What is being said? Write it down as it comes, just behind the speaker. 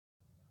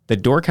The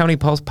Door County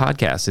Pulse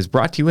podcast is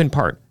brought to you in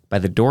part by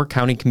the Door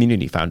County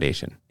Community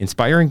Foundation,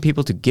 inspiring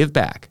people to give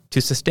back, to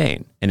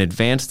sustain, and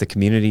advance the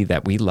community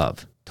that we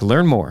love. To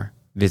learn more,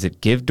 visit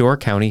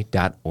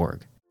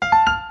givedoorcounty.org.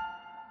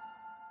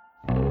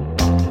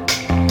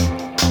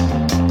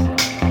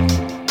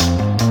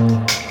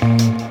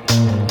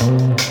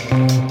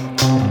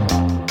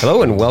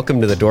 Hello and welcome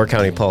to the Door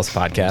County Pulse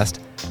podcast.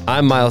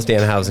 I'm Myles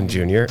Dannhausen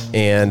Jr.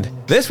 and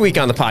this week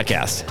on the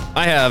podcast,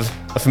 I have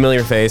a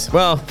familiar face.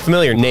 Well,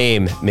 familiar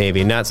name,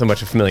 maybe. Not so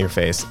much a familiar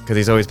face, because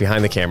he's always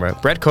behind the camera.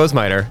 Brett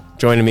Kosmider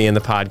joining me in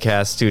the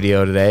podcast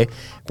studio today.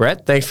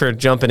 Brett, thanks for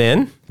jumping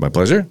in. My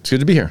pleasure. It's good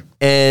to be here.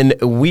 And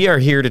we are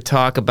here to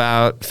talk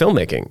about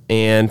filmmaking,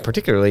 and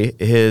particularly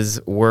his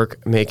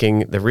work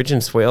making the Ridge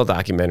and Swale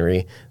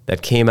documentary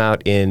that came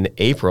out in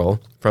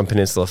April from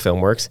Peninsula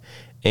Filmworks.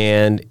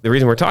 And the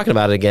reason we're talking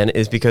about it again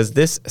is because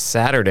this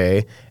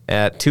Saturday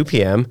at 2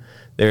 p.m.,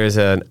 there is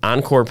an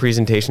encore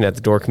presentation at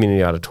the Door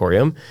Community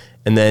Auditorium.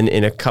 And then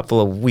in a couple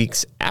of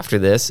weeks after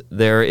this,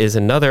 there is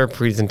another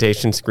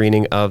presentation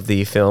screening of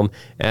the film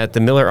at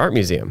the Miller Art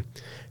Museum.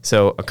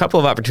 So a couple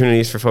of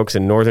opportunities for folks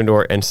in Northern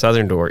Door and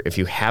Southern Door. If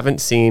you haven't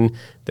seen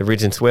the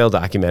Ridge and Swale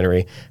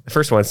documentary, the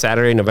first one,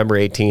 Saturday, November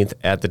 18th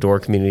at the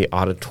Door Community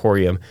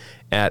Auditorium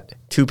at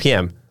 2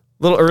 p.m.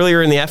 A little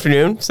earlier in the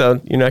afternoon,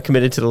 so you're not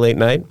committed to the late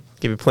night.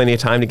 Give you plenty of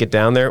time to get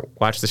down there,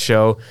 watch the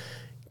show,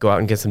 go out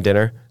and get some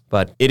dinner.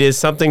 But it is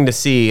something to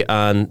see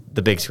on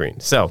the big screen.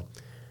 So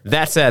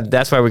that said,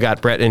 that's why we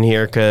got Brett in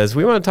here, because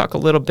we want to talk a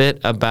little bit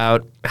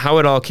about how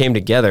it all came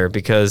together.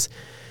 Because,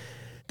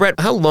 Brett,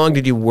 how long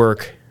did you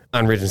work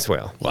on Ridge and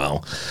Swale?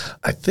 Wow.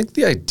 I think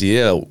the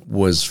idea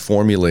was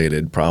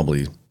formulated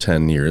probably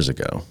 10 years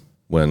ago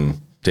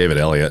when David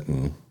Elliott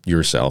and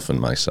yourself and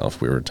myself,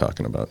 we were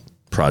talking about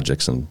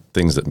projects and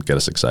things that get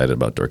us excited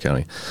about Door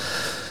County.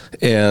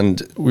 And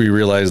we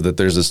realized that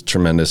there's this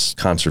tremendous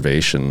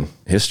conservation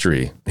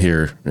history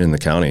here in the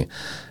county.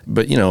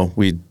 But, you know,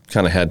 we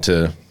kind of had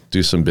to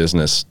do some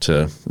business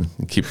to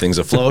keep things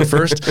afloat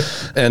first.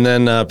 And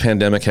then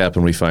pandemic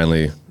happened. We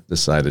finally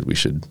decided we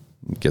should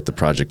get the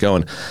project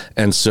going.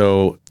 And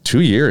so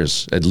 2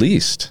 years, at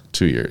least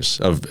 2 years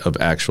of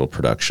actual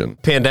production.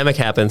 Pandemic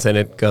happens and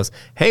it goes,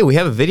 hey, we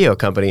have a video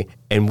company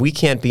and we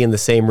can't be in the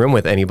same room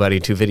with anybody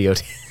to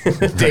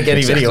take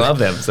any video of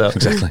them. So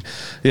Exactly.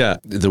 Yeah.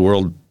 The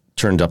world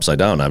turned upside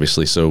down,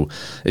 obviously. So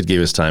it gave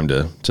us time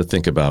to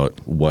think about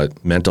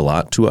what meant a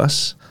lot to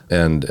us.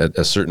 And at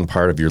a certain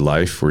part of your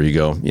life where you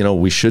go, you know,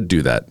 we should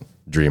do that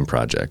dream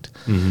project.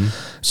 Mm-hmm.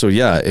 So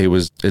yeah, it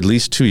was at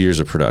least 2 years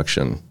of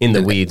production. In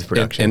the weeds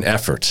production. An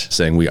effort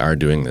saying we are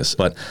doing this.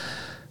 But,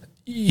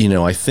 you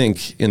know, I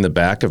think in the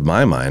back of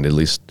my mind, at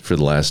least for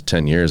the last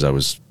 10 years, I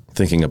was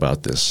thinking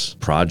about this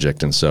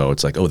project. And so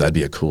it's like, oh, that'd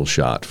be a cool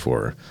shot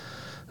for,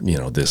 you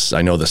know, this.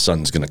 I know the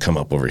sun's going to come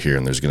up over here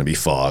and there's going to be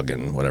fog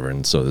and whatever.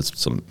 And so it's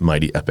some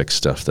mighty epic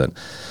stuff that,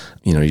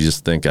 you know, you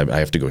just think I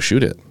have to go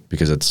shoot it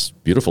because it's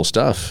beautiful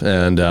stuff.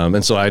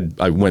 And so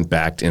I went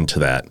back into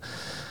that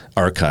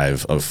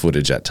archive of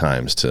footage at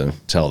times to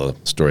tell the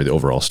story, the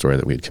overall story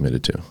that we had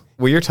committed to.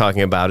 What you're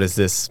talking about is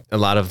this, a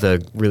lot of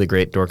the really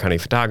great Door County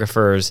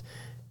photographers,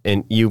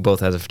 and you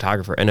both as a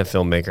photographer and a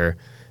filmmaker,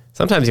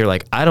 sometimes you're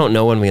like, I don't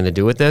know what I'm going to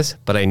do with this,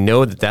 but I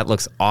know that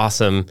looks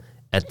awesome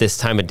at this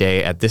time of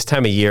day, at this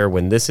time of year,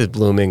 when this is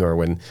blooming or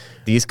when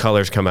these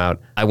colors come out.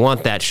 I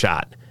want that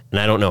shot. And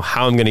I don't know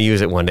how I'm going to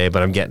use it one day,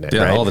 but I'm getting it.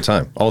 Yeah, right? all the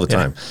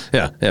time.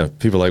 Yeah.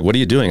 People are like, what are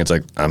you doing? It's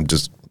like, I'm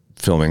just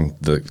filming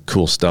the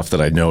cool stuff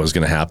that I know is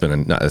going to happen.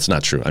 And it's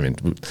not true. I mean,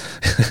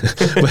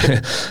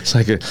 it's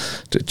like,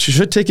 it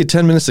should take you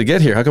 10 minutes to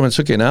get here. How come it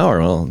took you an hour?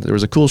 Well, there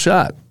was a cool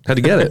shot. Had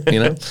to get it, you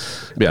know?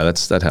 Yeah,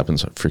 that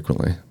happens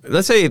frequently.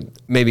 Let's say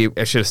maybe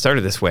I should have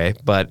started this way,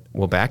 but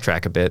we'll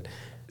backtrack a bit.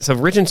 So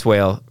Ridge and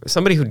Swale,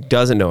 somebody who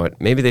doesn't know it,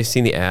 maybe they've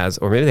seen the ads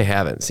or maybe they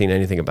haven't seen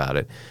anything about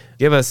it.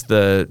 Give us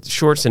the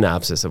short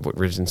synopsis of what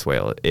Ridge and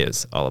Swale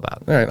is all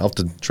about. All right, I'll have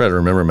to try to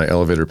remember my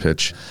elevator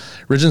pitch.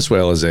 Ridge and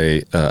Swale is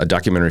a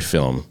documentary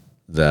film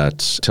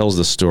that tells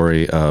the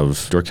story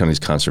of Door County's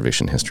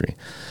conservation history.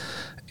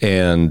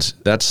 And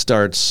that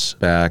starts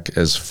back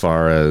as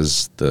far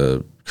as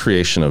the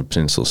creation of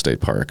Peninsula State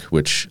Park,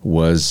 which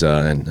was,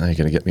 and now you're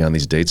going to get me on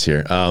these dates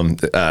here. You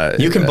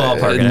can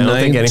ballpark it. I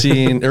don't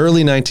think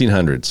early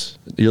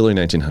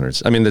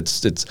 1900s. I mean,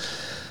 it's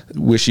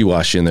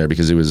wishy-washy in there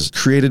because it was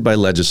created by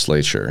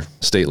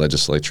state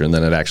legislature, and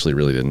then it actually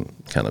really didn't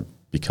kind of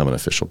become an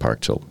official park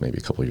till maybe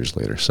a couple of years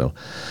later. So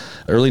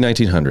early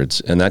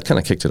 1900s, and that kind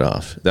of kicked it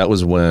off. That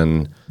was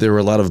when there were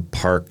a lot of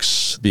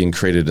parks being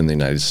created in the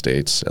United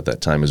States. At that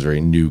time, it was a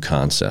very new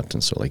concept,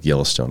 and so like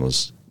Yellowstone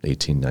was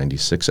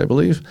 1896, I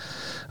believe.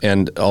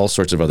 And all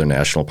sorts of other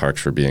national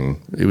parks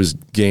it was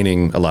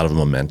gaining a lot of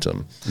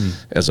momentum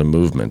as a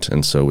movement.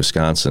 And so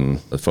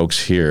Wisconsin, the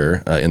folks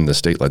here in the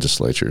state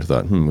legislature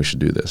thought, we should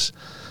do this,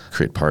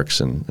 create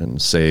parks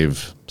and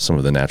save some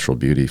of the natural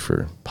beauty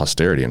for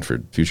posterity and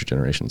for future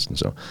generations. And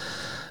so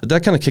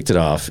that kind of kicked it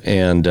off,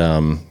 and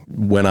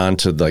went on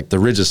to like the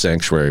Ridge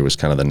Sanctuary was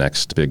kind of the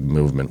next big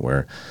movement,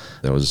 where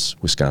that was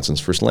Wisconsin's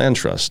first land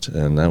trust,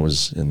 and that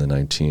was in the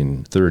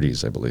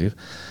 1930s, I believe.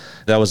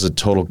 That was a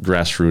total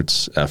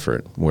grassroots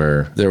effort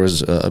where there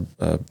was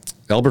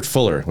Albert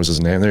Fuller was his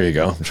name. There you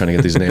go. I'm trying to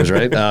get these names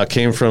right.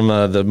 Came from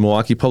the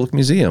Milwaukee Public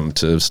Museum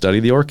to study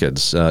the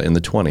orchids in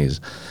the 20s.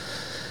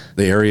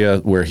 The area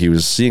where he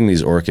was seeing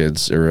these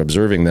orchids or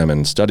observing them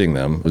and studying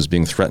them was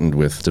being threatened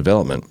with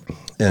development.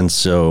 And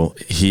so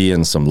he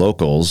and some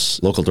local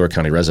Door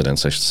County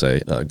residents, I should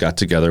say, got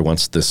together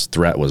once this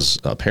threat was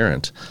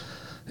apparent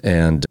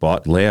and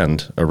bought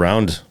land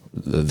around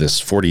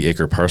this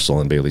 40-acre parcel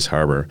in Bailey's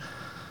Harbor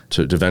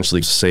to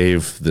eventually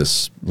save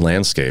this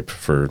landscape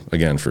for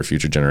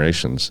future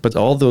generations. But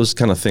all those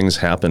kind of things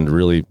happened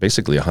really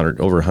basically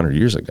over 100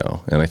 years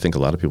ago. And I think a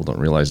lot of people don't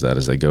realize that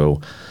as they go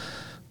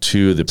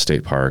to the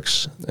state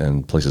parks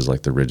and places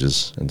like the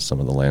Ridges and some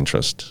of the land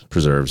trust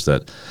preserves,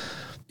 that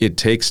it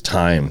takes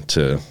time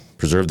to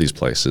preserve these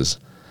places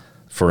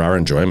for our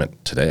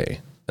enjoyment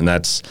today. And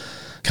that's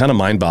kind of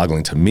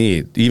mind-boggling to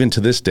me. Even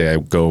to this day, I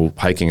go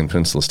hiking in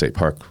Peninsula State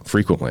Park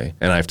frequently,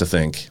 and I have to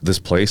think, this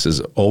place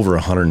is over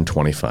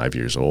 125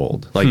 years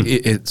old. Like,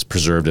 it's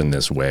preserved in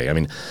this way. I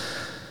mean,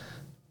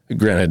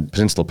 granted,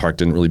 Peninsula Park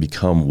didn't really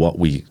become what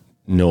we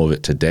know of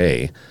it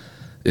today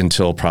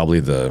until probably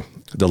the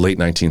late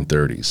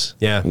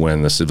 1930s,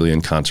 when the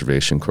Civilian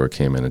Conservation Corps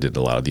came in and did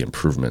a lot of the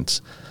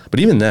improvements. But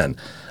even then,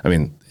 I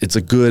mean, it's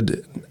a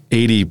good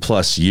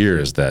 80-plus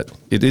years that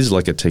it is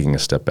like taking a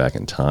step back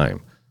in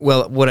time.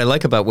 Well, what I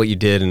like about what you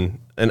did, and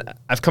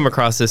I've come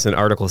across this in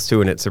articles too,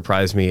 and it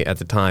surprised me at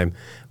the time,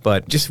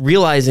 but just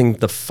realizing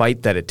the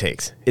fight that it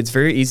takes. It's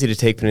very easy to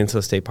take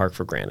Peninsula State Park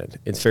for granted.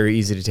 It's very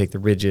easy to take the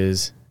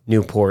Ridges,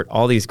 Newport,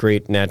 all these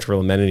great natural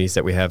amenities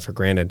that we have for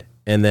granted.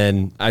 And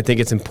then I think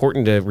it's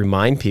important to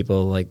remind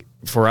people, like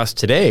for us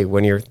today,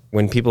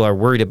 when people are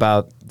worried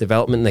about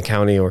development in the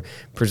county or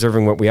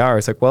preserving what we are,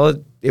 it's like, well,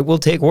 it will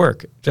take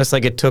work, just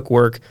like it took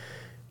work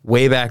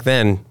way back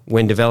then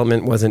when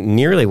development wasn't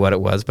nearly what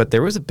it was, but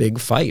there was a big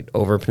fight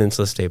over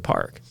Peninsula State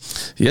Park.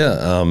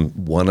 Yeah,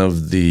 one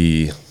of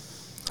the,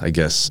 I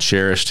guess,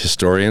 cherished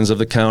historians of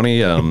the county,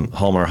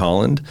 Hjalmar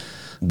Holland,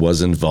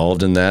 was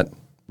involved in that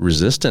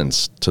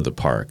resistance to the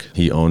park.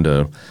 He owned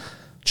a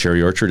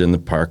cherry orchard in the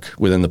park,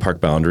 within the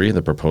park boundary,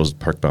 the proposed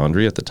park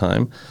boundary at the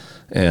time,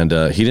 and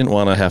he didn't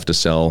want to have to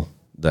sell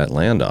that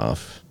land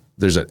off.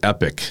 There's an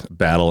epic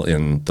battle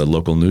in the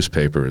local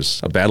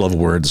newspapers, a battle of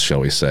words, shall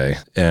we say,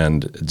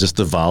 and just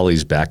the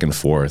volleys back and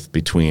forth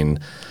between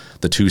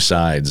the two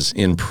sides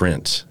in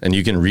print. And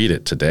you can read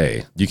it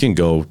today. You can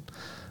go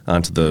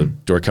onto the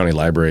Door County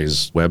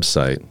Library's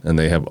website, and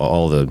they have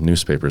all the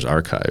newspapers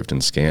archived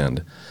and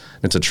scanned.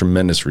 It's a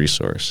tremendous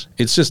resource.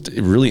 It's just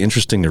really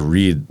interesting to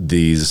read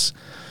these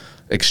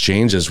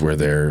exchanges where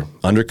they're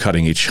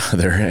undercutting each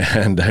other.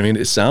 And I mean,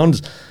 it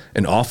sounds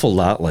an awful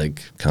lot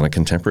like kind of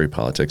contemporary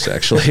politics,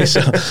 actually.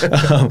 So,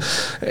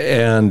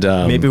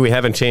 maybe we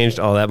haven't changed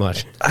all that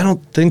much. I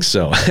don't think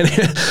so.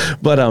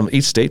 But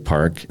each state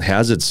park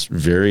has its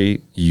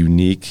very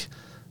unique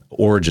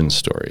origin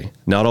story.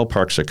 Not all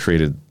parks are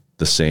created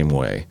the same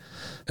way.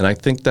 And I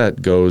think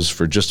that goes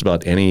for just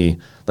about any,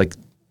 like,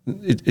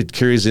 it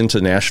carries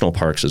into national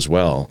parks as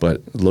well.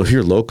 But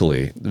here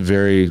locally,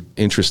 very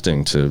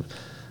interesting to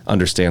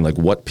understand, like,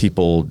 what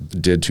people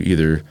did to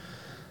either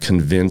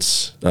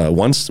convince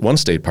one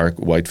state park,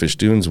 Whitefish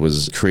Dunes,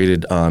 was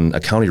created on a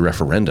county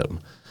referendum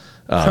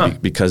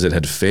because it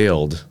had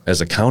failed as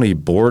a county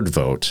board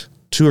vote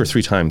 2 or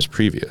 3 times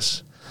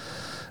previous.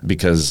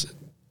 Because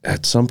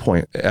at some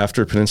point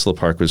after Peninsula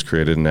Park was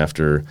created and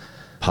after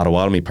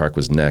Potawatomi Park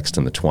was next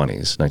in the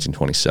 20s,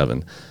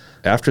 1927,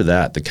 after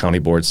that the county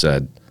board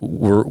said,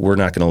 we're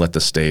not going to let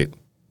the state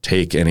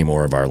take any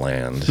more of our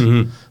land.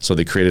 Mm-hmm. So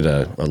they created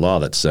a law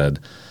that said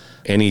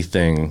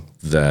anything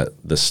that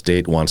the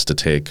state wants to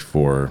take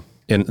for,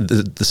 and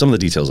some of the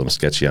details I'm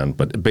sketchy on,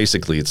 but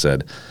basically it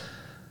said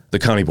the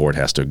county board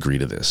has to agree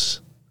to this.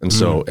 And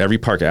so every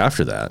park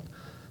after that,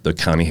 the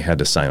county had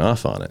to sign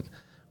off on it,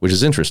 which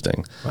is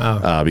interesting.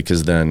 Wow.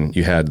 Because then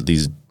you had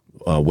these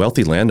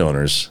wealthy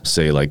landowners,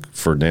 say like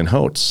Ferdinand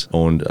Holtz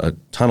owned a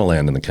ton of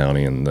land in the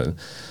county and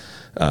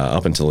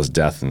up until his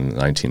death in the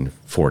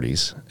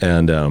 1940s.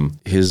 And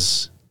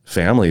his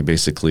family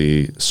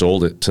basically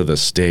sold it to the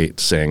state,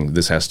 saying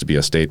this has to be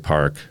a state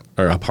park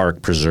or a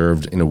park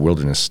preserved in a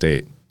wilderness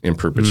state in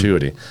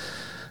perpetuity.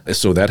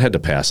 So that had to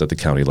pass at the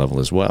county level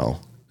as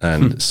well.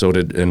 And so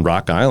did in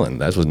Rock Island.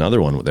 That was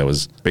another one that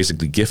was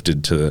basically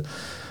gifted to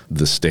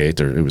the state,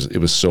 or it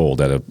was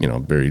sold at a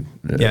very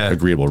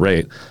agreeable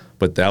rate.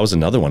 But that was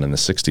another one in the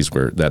 60s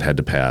where that had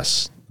to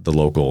pass the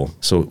local.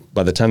 So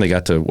by the time they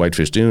got to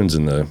Whitefish Dunes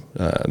in the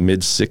mid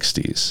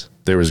 60s,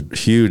 there was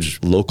huge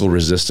local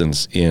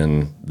resistance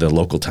in the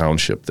local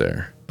township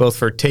there. Both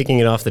for taking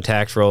it off the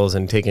tax rolls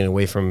and taking it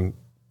away from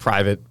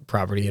private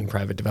property and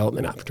private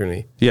development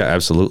opportunity. Yeah,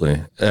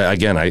 absolutely.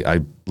 Again,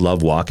 I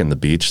love walking the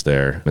beach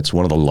there. It's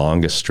one of the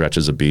longest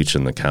stretches of beach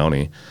in the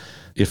county.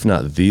 if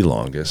not the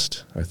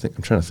longest. I'm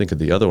trying to think of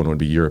the other one would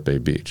be Europe Bay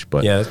Beach.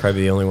 But yeah, that's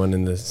probably the only one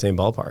in the same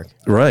ballpark.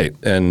 Right.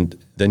 And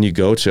then you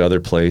go to other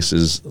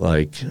places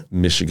like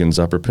Michigan's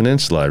Upper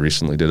Peninsula. I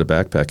recently did a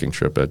backpacking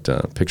trip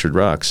at Pictured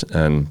Rocks,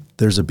 and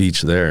there's a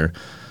beach there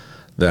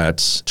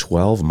that's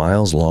 12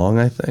 miles long,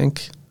 I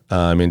think.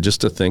 I mean,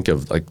 just to think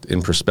of, like,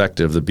 in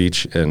perspective, the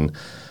beach in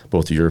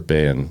both Europe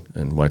Bay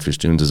and Whitefish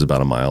Dunes is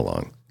about a mile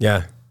long.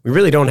 Yeah. We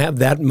really don't have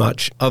that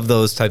much of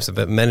those types of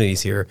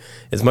amenities here.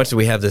 As much as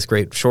we have this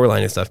great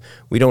shoreline and stuff,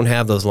 we don't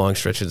have those long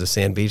stretches of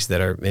sand beach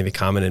that are maybe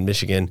common in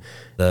Michigan,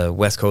 the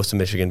west coast of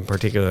Michigan in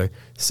particular.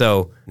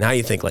 So now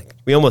you think, like,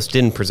 we almost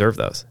didn't preserve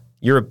those.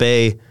 Europe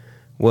Bay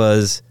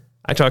was,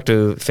 I talked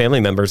to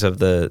family members of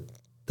the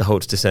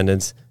Holtz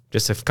descendants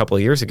just a couple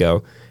of years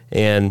ago,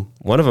 and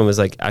one of them was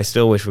like, I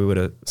still wish we would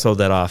have sold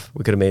that off.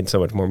 We could have made so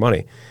much more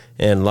money.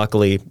 And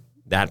luckily,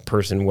 that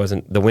person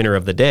wasn't the winner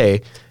of the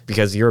day,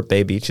 because Europe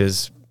Bay Beach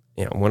is,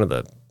 one of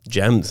the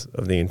gems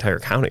of the entire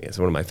county. It's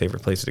one of my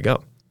favorite places to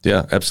go.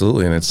 Yeah,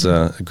 absolutely. And it's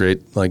a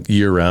great, like,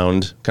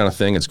 year-round kind of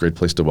thing. It's a great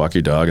place to walk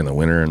your dog in the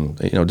winter. And,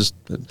 just,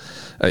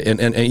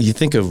 and you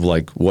think of,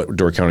 like, what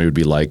Door County would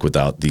be like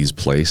without these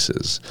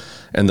places.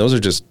 And those are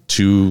just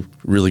two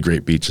really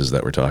great beaches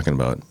that we're talking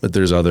about. But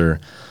there's other,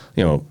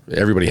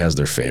 everybody has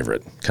their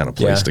favorite kind of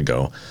place to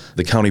go.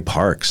 The county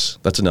parks,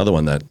 that's another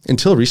one that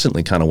until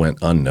recently kind of went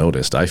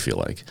unnoticed, I feel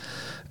like.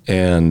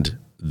 And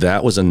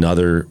that was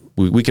another,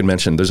 we can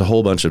mention, there's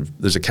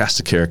a cast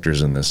of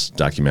characters in this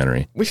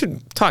documentary. We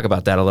should talk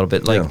about that a little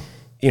bit. Like,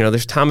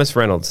 there's Thomas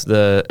Reynolds,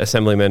 the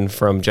assemblyman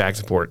from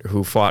Jacksonport,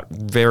 who fought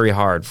very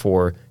hard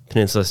for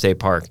Peninsula State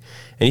Park.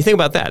 And you think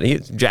about that,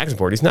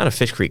 Jacksonport, he's not a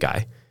Fish Creek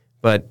guy,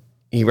 but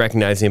he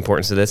recognized the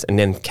importance of this and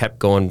then kept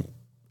going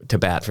to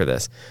bat for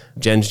this.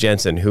 Jens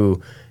Jensen, who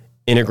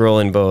integral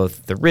in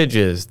both the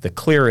ridges, the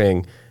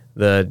clearing,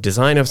 the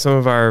design of some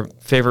of our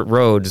favorite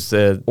roads,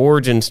 the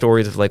origin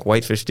stories of, like,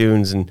 Whitefish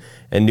Dunes and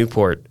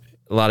Newport,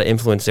 a lot of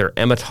influence there.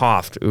 Emma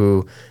Toft,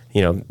 who,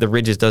 the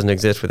ridges doesn't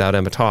exist without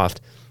Emma Toft,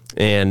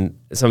 and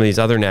some of these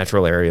other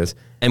natural areas.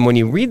 And when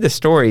you read the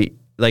story,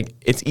 like,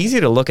 it's easy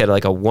to look at,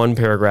 like, a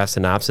one-paragraph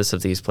synopsis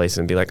of these places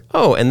and be like,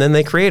 oh, and then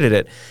they created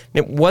it.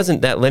 And it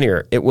wasn't that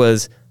linear. It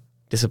was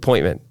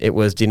disappointment. It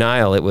was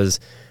denial. It was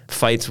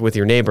fights with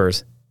your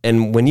neighbors.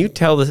 And when you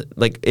tell this,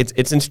 like,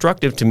 it's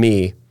instructive to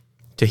me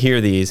to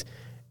hear these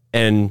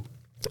and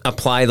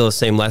apply those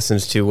same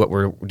lessons to what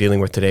we're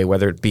dealing with today,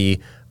 whether it be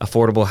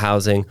affordable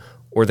housing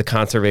or the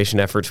conservation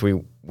efforts we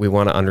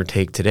want to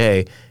undertake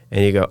today.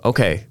 And you go,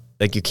 okay,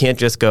 like, you can't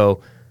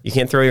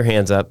throw your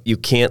hands up. You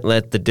can't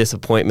let the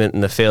disappointment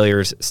and the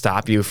failures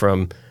stop you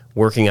from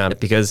working on it,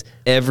 because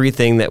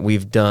everything that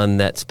we've done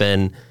that's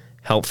been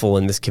helpful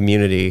in this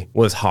community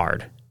was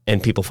hard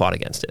and people fought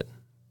against it.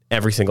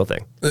 Every single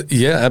thing.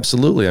 Yeah,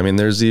 absolutely. I mean,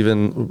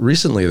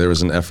 recently there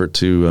was an effort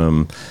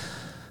to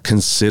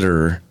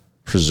consider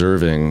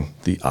preserving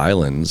the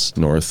islands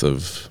north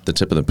of the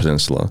tip of the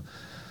peninsula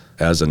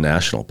as a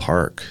national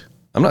park.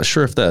 I'm not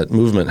sure if that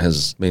movement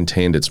has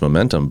maintained its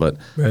momentum, but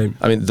right.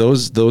 I mean,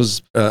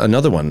 those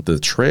another one,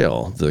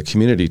 the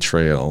community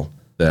trail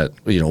that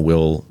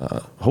will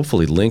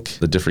hopefully link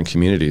the different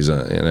communities,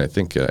 and I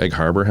think Egg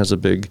Harbor has a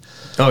big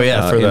for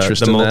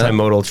the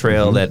multimodal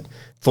trail. That,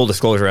 full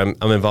disclosure,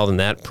 I'm involved in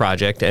that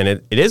project, and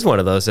it is one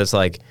of those that's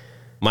like,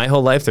 my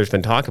whole life there's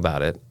been talk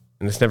about it,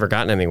 and it's never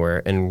gotten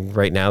anywhere. And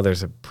right now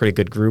there's a pretty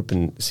good group,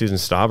 and Susan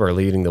Stauber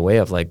leading the way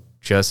of, like,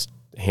 just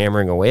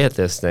hammering away at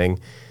this thing,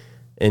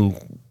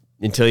 and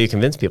until you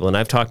convince people. And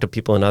I've talked to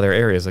people in other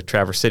areas like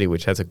Traverse City,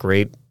 which has a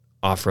great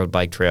off-road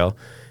bike trail,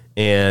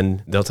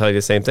 and they'll tell you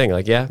the same thing.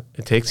 Like, yeah,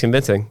 it takes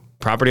convincing.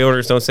 Property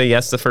owners don't say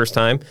yes the first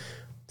time,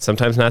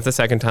 sometimes not the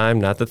second time,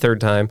 not the third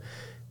time.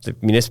 The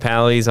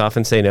municipalities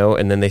often say no,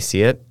 and then they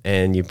see it,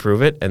 and you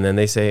prove it, and then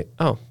they say,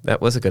 oh,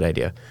 that was a good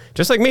idea.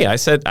 Just like me, I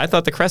said, I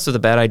thought the crest was a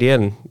bad idea,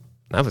 and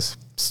that was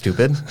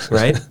stupid,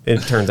 right?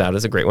 It turns out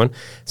it's a great one.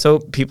 So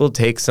people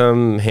take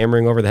some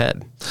hammering over the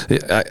head.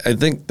 Yeah, I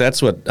think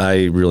that's what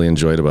I really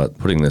enjoyed about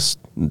putting this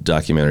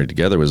documentary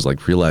together, was,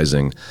 like,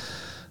 realizing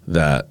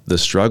that the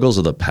struggles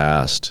of the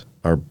past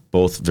are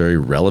both very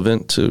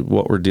relevant to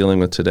what we're dealing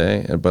with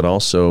today, but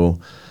also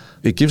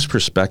it gives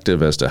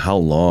perspective as to how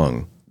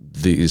long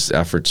these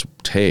efforts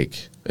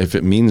take. If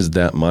it means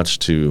that much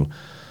to,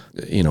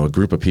 a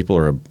group of people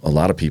or a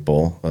lot of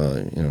people,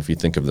 if you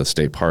think of the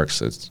state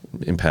parks, it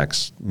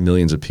impacts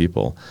millions of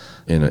people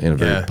in a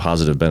very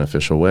positive,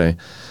 beneficial way.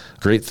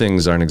 Great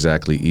things aren't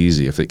exactly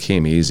easy. If it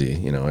came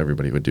easy,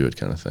 everybody would do it,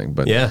 kind of thing.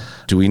 But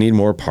do we need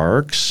more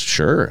parks?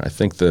 Sure. I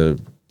think the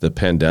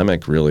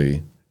pandemic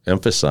really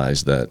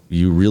emphasized that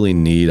you really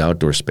need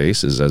outdoor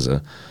spaces as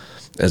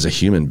a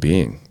human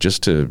being,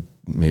 just to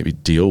maybe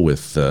deal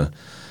with the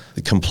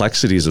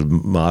complexities of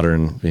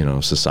modern,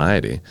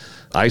 society.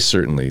 I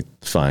certainly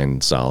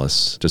find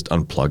solace just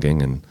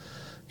unplugging and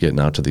getting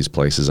out to these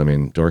places. I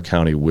mean, Door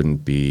County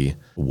wouldn't be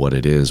what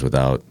it is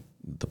without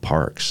the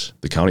parks.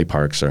 The county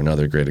parks are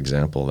another great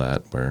example of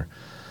that, where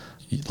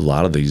a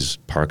lot of these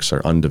parks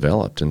are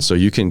undeveloped. And so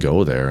you can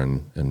go there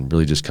and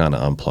really just kind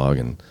of unplug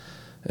and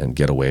and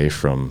get away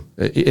from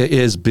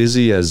as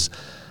busy as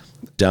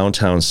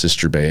downtown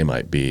Sister Bay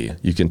might be.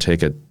 You can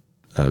take a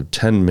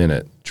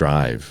 10-minute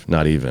drive,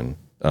 not even,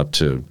 up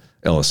to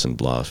Ellison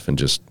Bluff and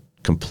just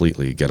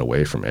completely get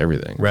away from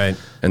everything. Right.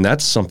 And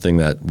that's something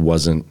that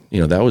wasn't,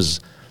 that was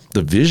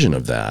the vision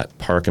of that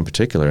park in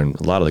particular, and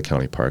a lot of the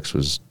county parks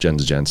was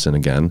Jens Jensen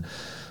again.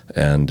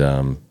 And,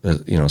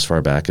 as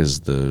far back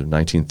as the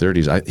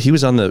 1930s, he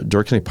was on the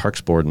Door County Parks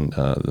Board in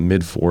the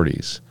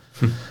mid-40s.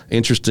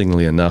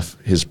 Interestingly enough,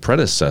 his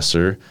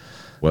predecessor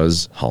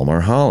was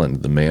Hjalmar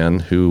Holland, the man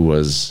who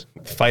was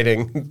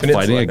fighting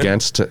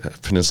against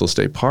Peninsula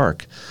State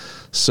Park.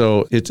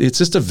 So it's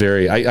just a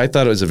very, I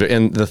thought it was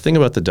and the thing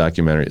about the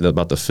documentary,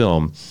 about the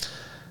film,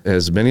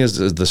 as many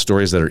as the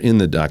stories that are in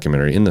the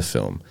documentary, in the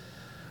film,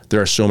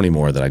 there are so many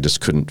more that I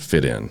just couldn't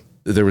fit in.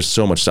 There was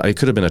so much. It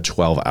could have been a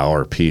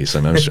 12-hour piece.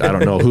 I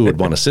don't know who would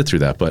want to sit through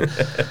that, but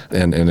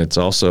and it's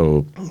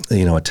also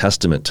a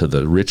testament to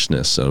the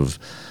richness of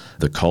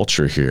the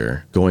culture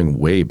here going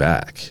way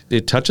back.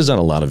 It touches on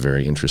a lot of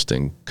very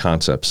interesting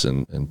concepts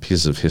and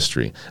pieces of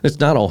history. And it's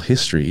not all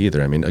history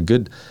either. I mean, a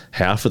good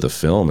half of the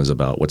film is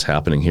about what's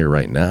happening here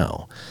right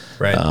now.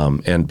 Right.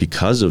 And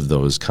because of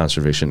those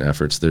conservation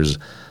efforts, there's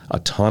a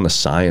ton of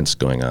science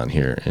going on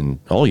here and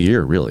all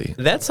year, really.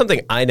 That's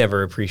something I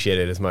never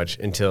appreciated as much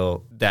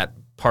until that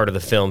part of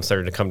the film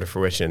started to come to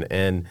fruition.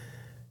 And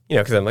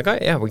because I'm like, oh,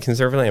 yeah, we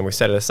conserve land, we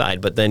set it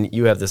aside. But then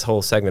you have this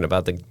whole segment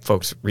about the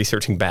folks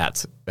researching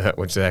bats,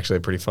 which is actually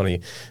a pretty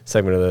funny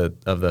segment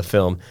of the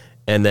film.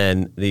 And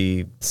then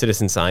the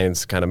citizen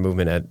science kind of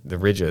movement at the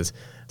Ridges.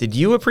 Did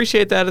you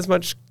appreciate that as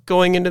much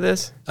going into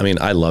this? I mean,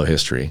 I love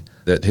history.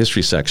 That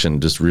history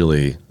section just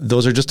really,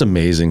 those are just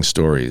amazing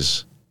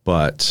stories.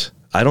 But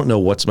I don't know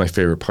what's my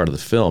favorite part of the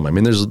film. I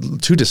mean, there's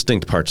two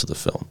distinct parts of the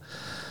film.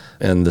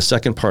 And the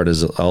second part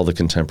is all the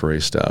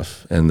contemporary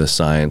stuff and the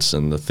science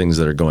and the things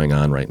that are going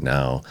on right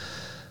now.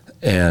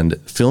 And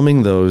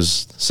filming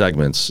those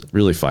segments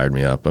really fired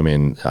me up. I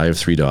mean, I have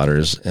 3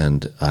 daughters,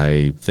 and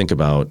I think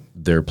about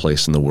their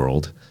place in the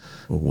world,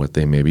 what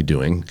they may be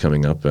doing,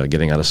 coming up,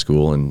 getting out of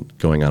school and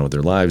going on with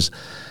their lives.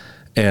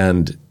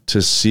 And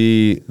to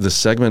see the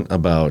segment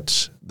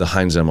about the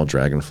Heinz Emerald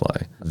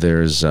dragonfly,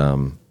 there's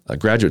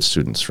graduate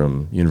students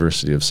from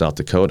University of South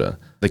Dakota.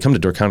 They come to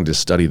Door County to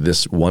study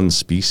this one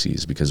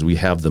species because we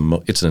have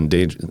it's an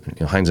endangered,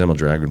 Heinz Emerald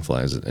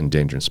dragonfly is an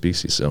endangered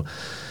species. So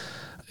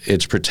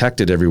it's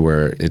protected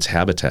everywhere its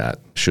habitat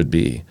should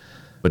be.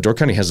 But Door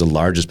County has the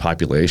largest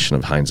population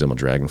of Heinz Emerald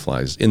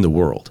dragonflies in the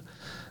world.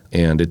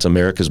 And it's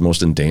America's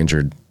most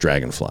endangered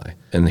dragonfly.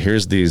 And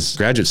here's these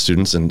graduate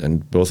students,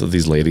 and both of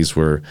these ladies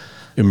were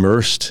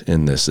immersed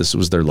in this. This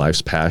was their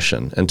life's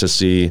passion. And to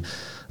see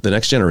the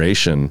next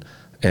generation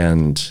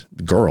and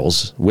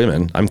girls,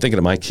 women, I'm thinking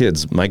of my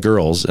kids, my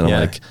girls, and I'm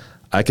like,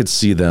 I could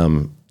see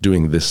them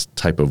doing this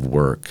type of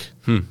work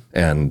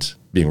and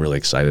being really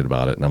excited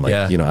about it. And I'm like,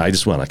 I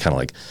just want to kind of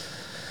like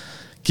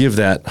give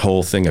that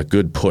whole thing a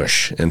good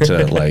push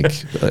into like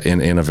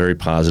in a very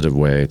positive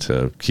way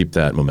to keep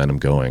that momentum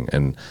going.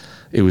 And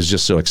it was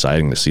just so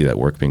exciting to see that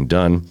work being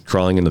done,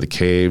 crawling into the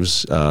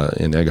caves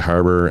in Egg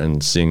Harbor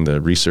and seeing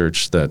the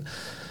research that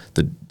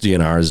the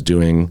DNR is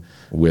doing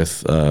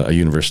with a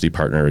university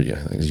partner,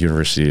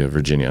 University of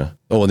Virginia.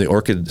 Oh, and the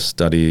orchid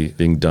study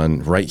being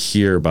done right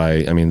here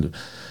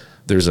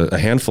there's a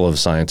handful of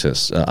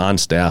scientists on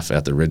staff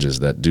at the Ridges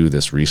that do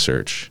this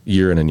research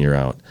year in and year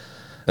out.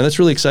 And that's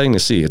really exciting to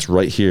see. It's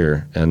right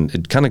here, and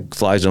it kind of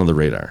flies under the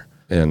radar.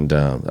 And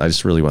I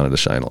just really wanted to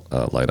shine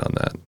a light on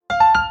that.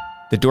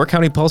 The Door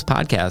County Pulse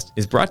podcast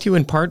is brought to you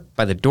in part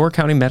by the Door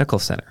County Medical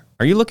Center.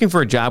 Are you looking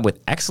for a job with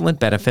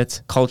excellent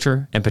benefits,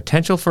 culture, and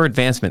potential for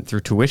advancement through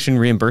tuition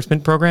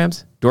reimbursement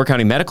programs? Door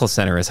County Medical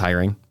Center is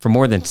hiring. For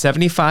more than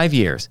 75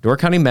 years, Door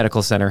County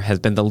Medical Center has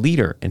been the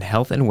leader in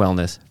health and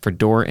wellness for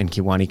Door and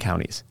Kewaunee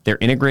counties. Their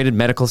integrated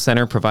medical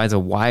center provides a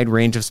wide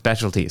range of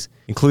specialties,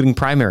 including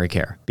primary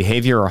care,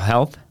 behavioral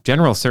health,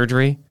 general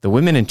surgery, the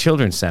Women and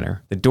Children's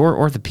Center, the Door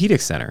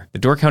Orthopedic Center, the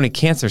Door County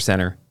Cancer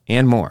Center,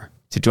 and more.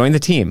 To join the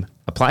team,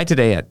 apply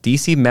today at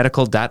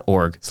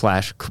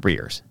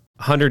dcmedical.org/careers.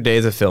 100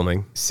 days of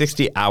filming,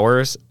 60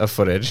 hours of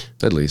footage.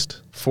 At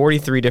least.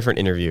 43 different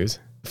interviews.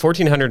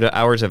 1,400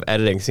 hours of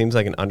editing seems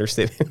like an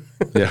understatement.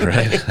 Yeah,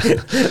 right.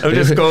 I'm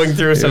just going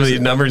through some of these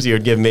numbers you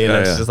would give me, and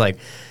it's just like,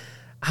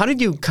 how did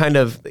you kind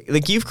of,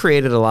 like, you've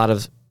created a lot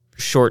of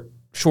shorter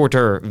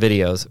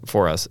videos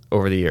for us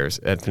over the years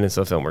at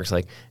Peninsula Filmworks,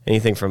 like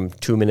anything from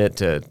 2-minute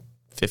to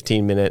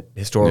 15-minute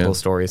historical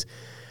stories.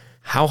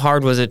 How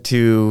hard was it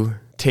to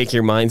take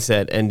your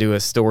mindset and do a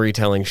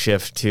storytelling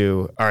shift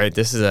to, all right,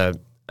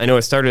 I know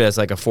it started as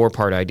like a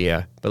 4-part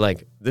idea, but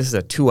like this is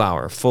a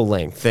 2-hour full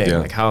length thing. Yeah.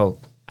 Like how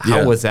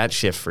was that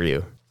shift for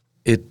you?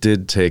 It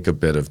did take a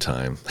bit of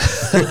time.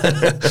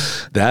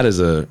 That is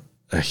a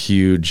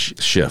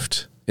huge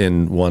shift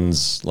in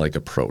one's like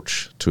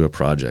approach to a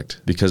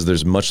project because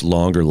there's much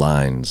longer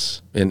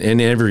lines in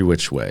every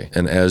which way.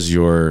 And as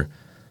you're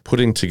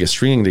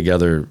stringing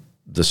together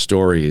the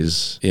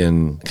stories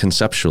in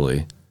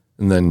conceptually,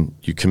 and then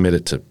you commit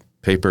it to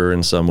paper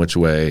in some which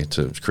way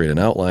to create an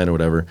outline or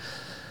whatever,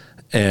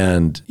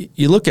 And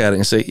you look at it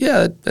and say,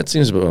 yeah, that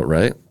seems about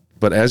right.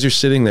 But as you're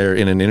sitting there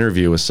in an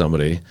interview with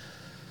somebody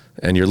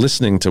and you're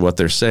listening to what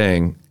they're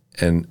saying,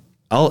 and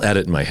I'll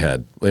edit in my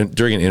head.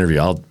 During an interview,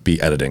 I'll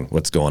be editing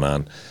what's going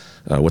on,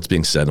 what's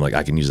being said. I'm like,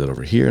 I can use that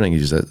over here, and I can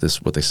use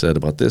this what they said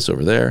about this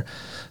over there.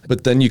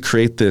 But then you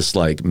create this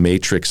like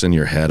matrix in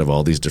your head of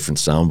all these different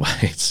sound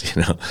bites,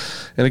 and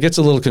it gets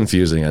a little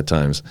confusing at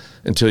times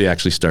until you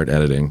actually start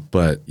editing.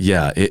 But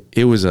yeah,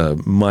 it was a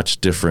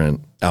much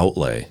different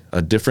outlay,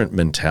 a different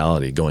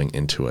mentality going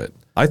into it.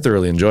 I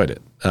thoroughly enjoyed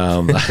it.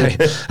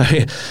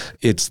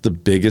 It's the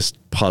biggest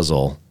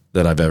puzzle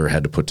that I've ever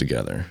had to put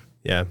together.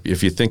 Yeah.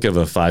 If you think of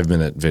a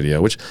 5-minute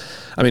video, which,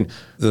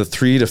 the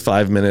 3 to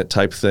 5 minute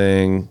type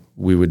thing,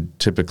 we would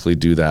typically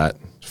do that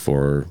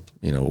for,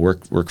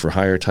 work for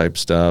hire type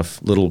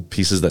stuff, little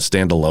pieces that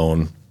stand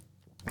alone.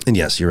 And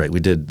yes, you're right. We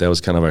did. That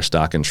was kind of our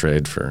stock and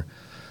trade for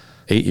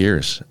 8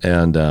 years.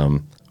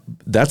 And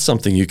that's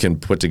something you can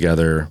put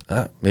together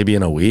maybe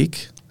in a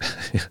week.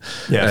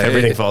 Yeah, if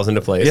everything falls into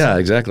place. Yeah,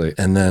 exactly.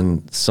 And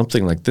then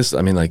something like this,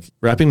 like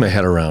wrapping my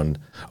head around,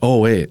 oh,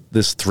 wait,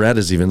 this thread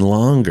is even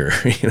longer.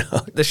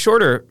 The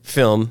shorter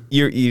film,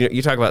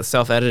 you talk about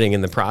self-editing in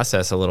the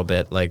process a little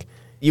bit. Like,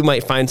 you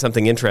might find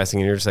something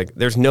interesting and you're just like,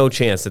 there's no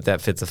chance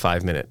that fits a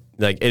 5-minute.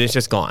 Like, and it's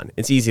just gone.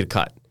 It's easy to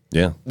cut.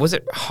 Yeah. Was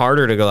it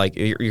harder to go, like,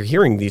 you're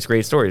hearing these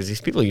great stories,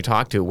 these people you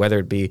talk to, whether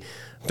it be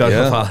Doug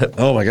Maffat.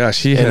 Oh my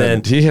gosh, he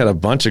had a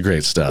bunch of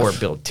great stuff. Or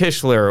Bill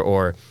Tischler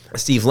or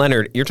Steve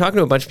Leonard. You're talking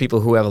to a bunch of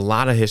people who have a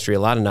lot of history, a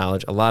lot of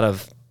knowledge, a lot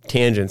of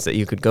tangents that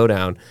you could go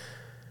down.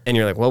 And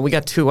you're like, well, we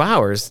got 2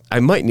 hours.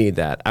 I might need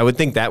that. I would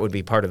think that would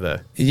be part of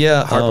the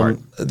hard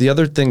part. The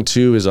other thing,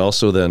 too, is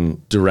also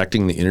then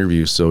directing the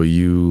interview. So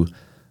you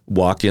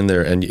walk in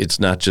there and it's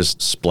not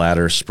just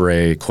splatter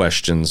spray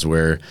questions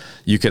where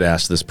you could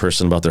ask this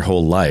person about their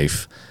whole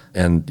life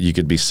and you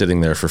could be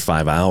sitting there for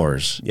 5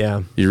 hours.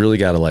 Yeah. You really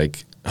got to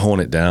hone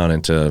it down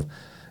and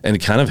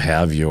kind of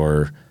have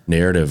your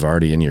narrative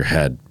already in your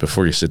head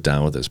before you sit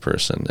down with this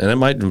person. And it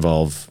might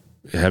involve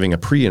having a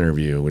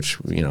pre-interview, which,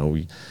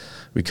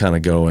 we kind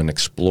of go and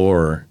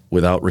explore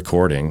without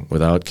recording,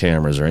 without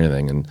cameras or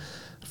anything, and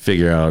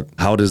figure out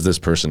how does this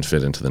person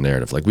fit into the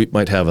narrative. Like, we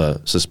might have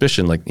a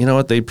suspicion,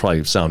 they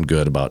probably sound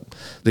good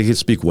they could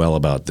speak well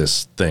about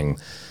this thing,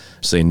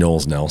 say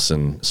Knowles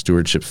Nelson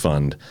Stewardship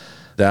Fund.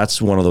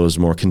 That's one of those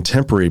more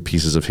contemporary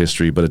pieces of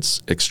history, but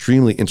it's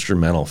extremely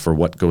instrumental for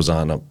what goes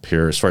on up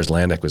here as far as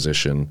land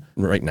acquisition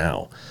right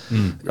now.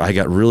 I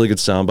got really good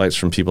sound bites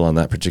from people on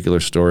that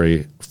particular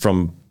story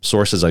from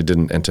sources I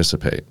didn't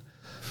anticipate.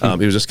 It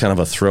was just kind of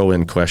a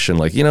throw-in question,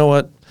 like,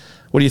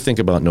 what do you think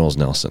about Knowles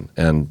Nelson?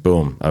 And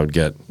boom, I would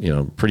get,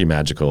 pretty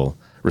magical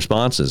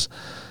responses.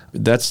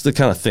 That's the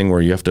kind of thing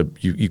where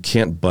you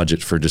can't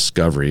budget for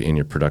discovery in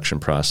your production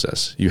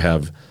process. You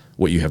have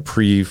what you have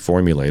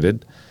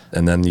pre-formulated,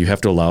 and then you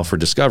have to allow for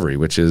discovery,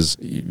 which is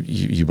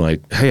you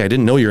might, hey, I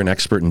didn't know you're an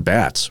expert in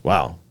bats.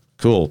 Wow,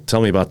 cool.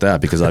 Tell me about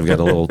that, because I've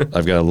got a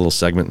little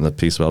segment in the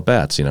piece about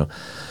bats,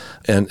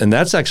 And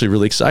that's actually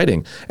really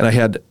exciting. And I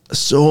had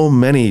so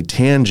many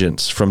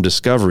tangents from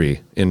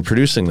discovery in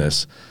producing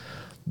this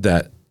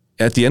that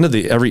at the end of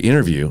every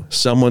interview,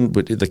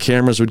 the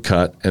cameras would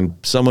cut and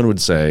someone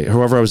would say,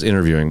 whoever I was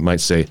interviewing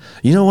might say,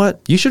 you know what,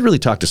 you should really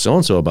talk to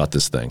so-and-so about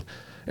this thing.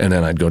 And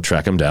then I'd go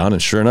track them down,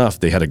 and sure enough,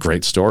 they had a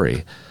great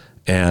story.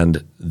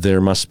 And there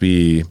must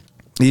be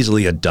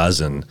easily a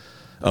dozen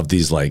of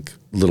these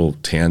little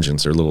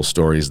tangents or little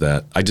stories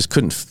that I just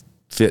couldn't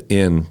fit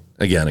in.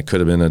 Again, it could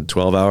have been a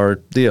 12-hour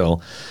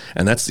deal.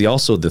 And that's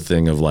also the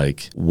thing of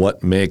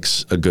what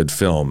makes a good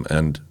film.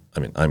 And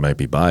I might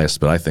be biased,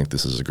 but I think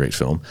this is a great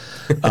film,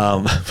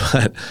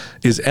 but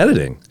is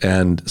editing.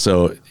 And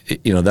so,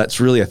 that's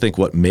really, I think,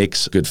 what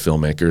makes good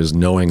filmmakers,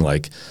 knowing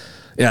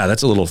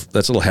that's a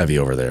little heavy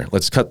over there.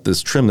 Let's cut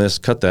this, trim this,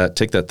 cut that,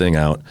 take that thing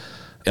out.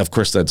 Of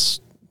course,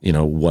 that's,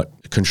 what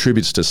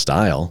contributes to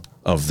style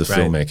of the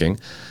filmmaking.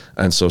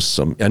 And so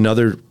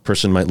another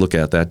person might look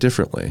at that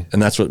differently.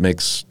 And that's what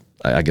makes,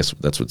 I guess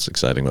that's what's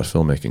exciting about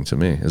filmmaking to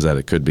me, is that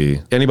it could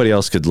be, anybody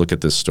else could look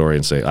at this story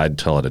and say, I'd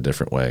tell it a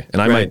different way.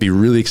 And I might be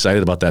really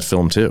excited about that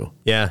film too.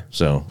 Yeah.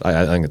 So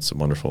I think it's a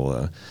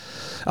wonderful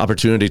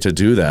opportunity to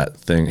do that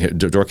thing.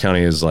 Door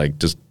County is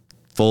just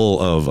full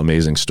of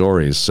amazing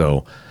stories.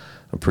 So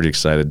I'm pretty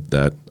excited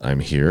that I'm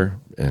here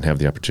and have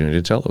the opportunity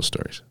to tell those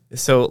stories.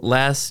 So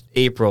last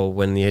April,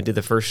 when you did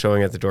the first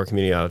showing at the Door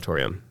Community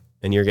Auditorium,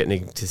 and you're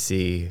getting to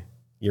see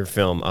your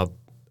film up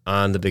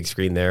on the big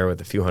screen there with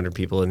a few hundred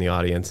people in the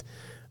audience,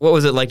 what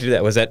was it like to do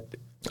that? Was that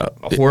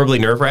horribly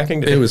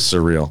nerve-wracking? It was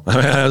surreal.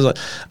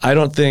 I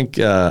don't think,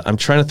 I'm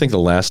trying to think the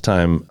last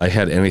time I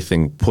had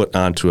anything put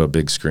onto a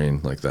big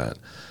screen like that.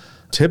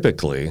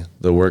 Typically,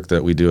 the work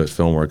that we do at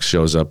FilmWorks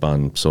shows up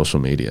on social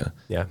media.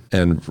 Yeah.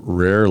 And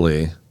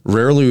rarely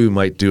we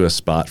might do a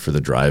spot for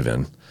the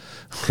drive-in,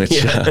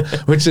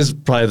 which is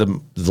probably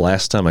the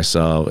last time I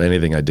saw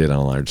anything I did on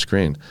a large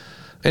screen.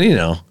 And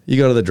you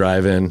go to the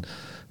drive-in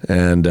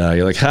and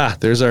you're like,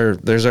 there's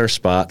our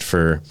spot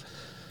for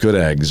good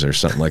eggs or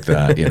something like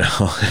that, you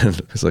know? And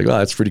it's like, wow,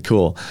 that's pretty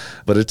cool.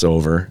 But it's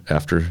over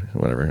after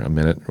whatever, a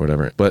minute or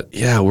whatever. But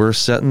yeah, we're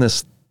setting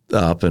this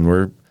up and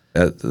we're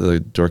at the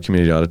Door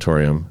Community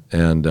Auditorium.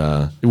 And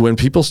when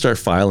people start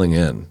filing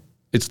in,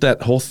 it's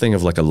that whole thing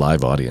of like a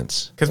live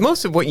audience. Because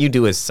most of what you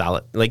do is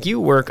solid. Like you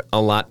work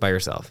a lot by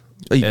yourself.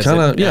 You as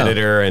kinda, an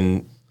editor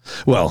and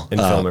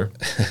filmer.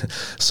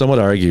 Some would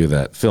argue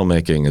that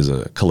filmmaking is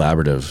a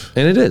collaborative,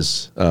 and it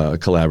is a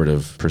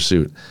collaborative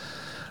pursuit.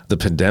 The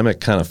pandemic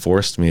kind of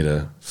forced me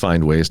to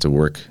find ways to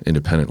work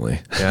independently.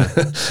 Yeah.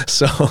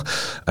 So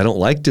I don't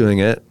like doing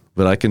it,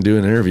 but I can do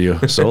an interview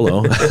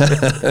solo.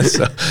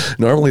 So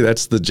normally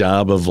that's the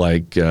job of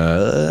like,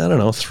 I don't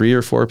know, 3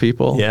 or 4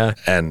 people. Yeah.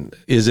 And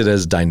is it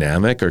as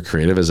dynamic or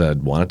creative as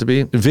I'd want it to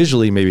be?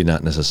 Visually, maybe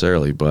not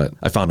necessarily, but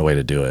I found a way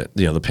to do it.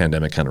 You know, the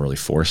pandemic kind of really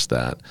forced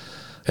that.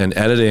 And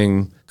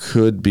editing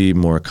could be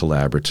more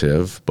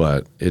collaborative,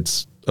 but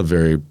it's a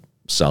very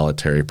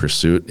solitary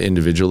pursuit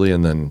individually.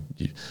 And then,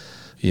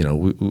 you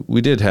know,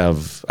 we did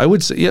have, I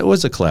would say, yeah, it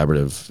was a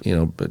collaborative, you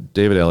know, but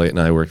David Elliott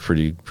and I worked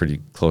pretty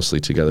closely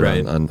together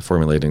on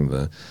formulating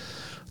the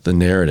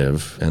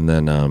narrative. And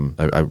then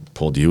I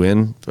pulled you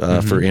in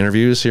for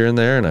interviews here and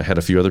there, and I had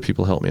a few other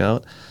people help me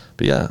out.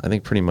 But yeah, I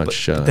think pretty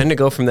much. But then to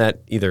go from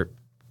that either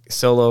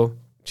solo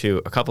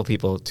to a couple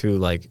people to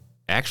like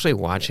actually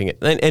watching it,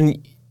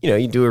 and you know,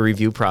 you do a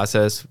review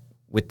process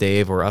with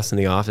Dave or us in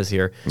the office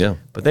here. Yeah.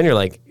 But then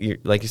like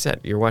you said,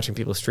 you're watching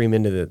people stream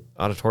into the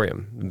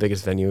auditorium, the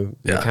biggest venue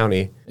in the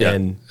county. Yeah.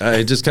 And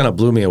it just kind of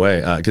blew me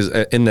away because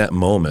in that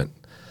moment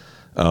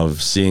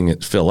of seeing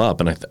it fill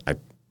up, and I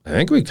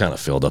think we kind of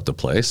filled up the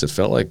place. It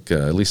felt like,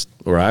 at least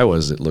where I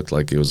was, it looked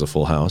like it was a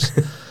full house.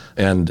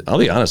 And I'll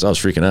be honest, I was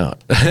freaking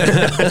out.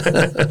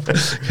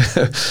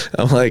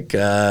 I'm like,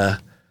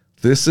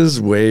 this is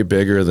way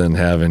bigger than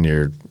having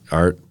your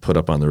art put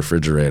up on the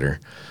refrigerator,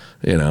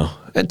 you know.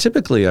 And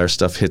typically our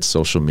stuff hits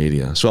social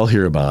media, so I'll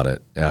hear about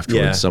it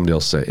afterwards. Yeah. Somebody will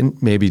say,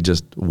 and maybe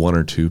just 1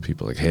 or 2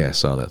 people like, hey, I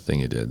saw that thing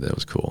you did. That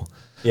was cool.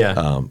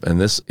 Yeah.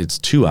 And it's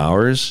 2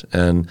 hours.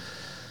 And,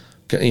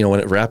 you know,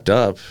 when it wrapped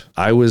up,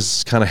 I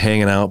was kind of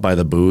hanging out by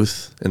the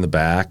booth in the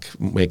back,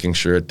 making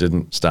sure it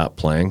didn't stop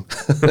playing.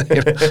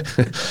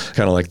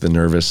 Kind of like the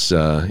nervous,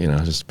 you know,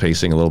 just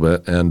pacing a little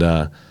bit.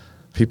 And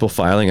people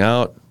filing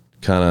out,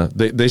 kind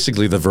of,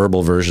 basically the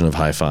verbal version of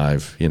high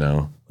five, you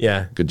know.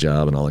 Yeah. Good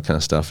job and all that kind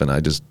of stuff. And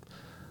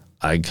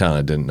I kind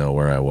of didn't know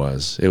where I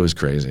was. It was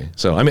crazy.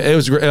 So, I mean,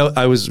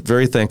 I was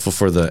very thankful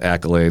for the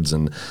accolades,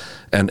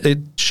 and it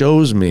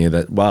shows me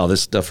that, wow,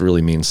 this stuff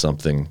really means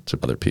something to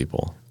other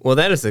people. Well,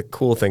 that is the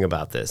cool thing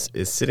about this,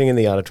 is sitting in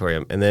the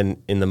auditorium, and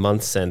then in the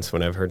months since,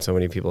 when I've heard so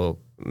many people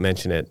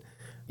mention it,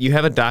 you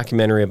have a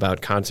documentary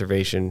about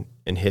conservation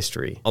and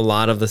history. A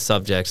lot of the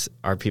subjects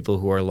are people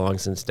who are long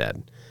since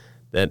dead,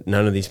 that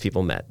none of these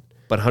people met.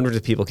 But hundreds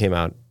of people came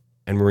out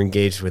and were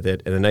engaged with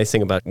it. And the nice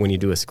thing about when you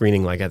do a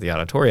screening like at the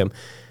auditorium,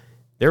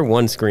 they're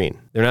one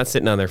screen. They're not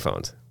sitting on their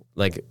phones,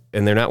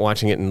 and they're not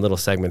watching it in little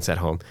segments at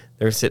home.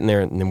 They're sitting there,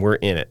 and then we're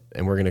in it,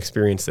 and we're going to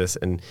experience this.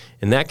 And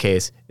in that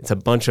case, it's a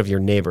bunch of your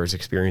neighbors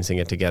experiencing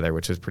it together,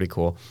 which is pretty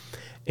cool.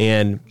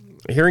 And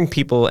hearing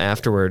people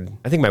afterward,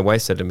 I think my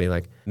wife said to me,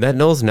 like, that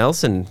Knowles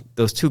Nelson,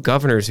 those 2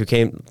 governors who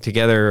came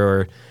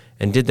together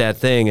and did that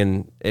thing,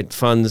 and it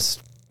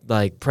funds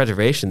like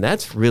preservation.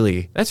 That's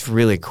really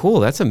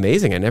cool. That's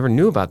amazing. I never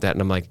knew about that.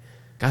 And I'm like,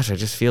 gosh, I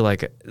just feel like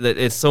that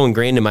it's so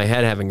ingrained in my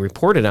head, having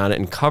reported on it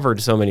and covered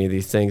so many of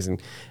these things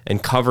and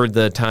covered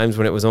the times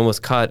when it was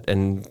almost cut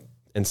and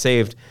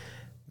saved,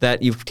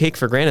 that you take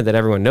for granted that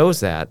everyone knows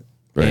that.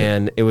 Right.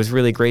 And it was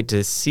really great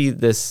to see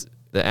the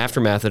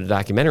aftermath of the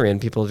documentary, and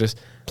people just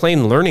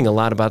plain learning a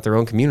lot about their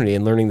own community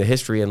and learning the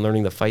history and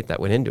learning the fight that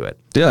went into it.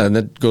 Yeah, and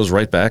that goes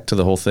right back to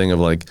the whole thing of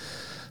like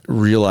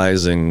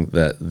realizing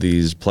that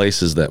these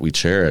places that we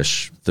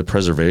cherish, the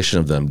preservation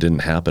of them didn't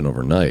happen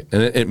overnight.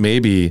 And it may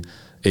be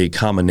a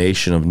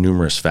combination of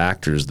numerous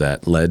factors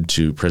that led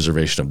to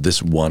preservation of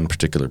this one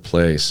particular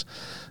place.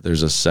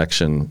 There's a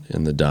section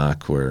in the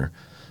doc where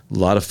a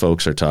lot of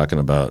folks are talking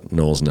about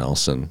Knowles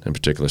Nelson in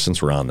particular,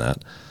 since we're on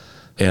that.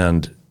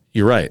 And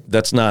you're right,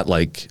 that's not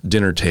like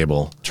dinner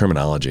table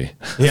terminology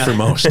for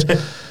most.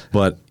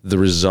 But the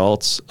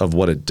results of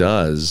what it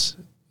does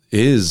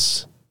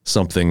is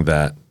something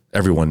that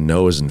everyone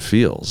knows and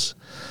feels.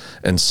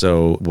 And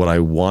so what I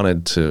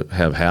wanted to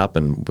have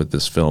happen with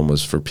this film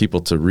was for people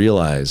to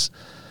realize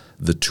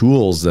the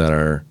tools that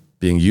are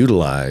being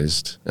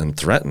utilized and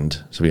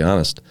threatened, to be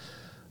honest,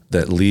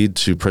 that lead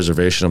to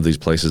preservation of these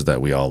places that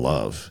we all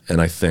love.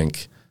 And I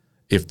think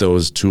if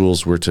those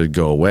tools were to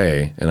go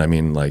away, and I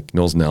mean, like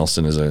Knowles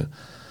Nelson is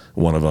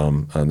one of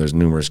them, there's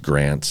numerous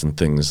grants and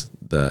things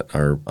that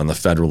are on the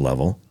federal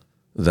level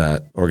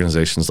that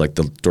organizations like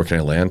the Door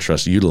County Land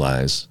Trust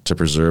utilize to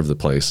preserve the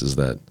places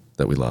that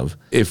we love.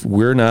 If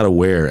we're not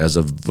aware as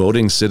a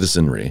voting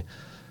citizenry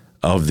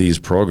of these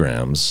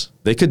programs,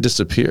 they could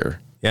disappear.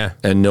 Yeah.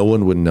 And no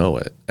one would know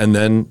it. And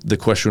then the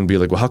question would be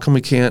like, well, how come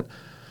we can't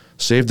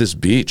save this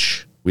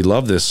beach? We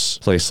love this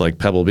place like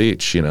Pebble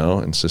Beach,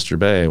 and Sister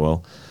Bay.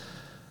 Well,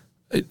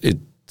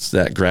 it's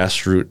that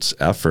grassroots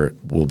effort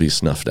will be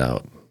snuffed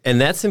out.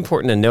 And that's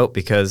important to note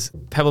because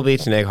Pebble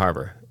Beach and Egg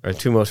Harbor are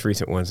two most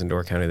recent ones in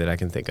Door County that I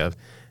can think of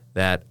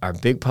that are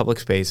big public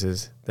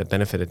spaces that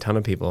benefit a ton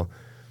of people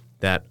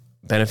that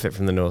benefit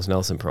from the Knowles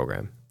Nelson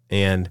program.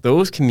 And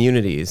those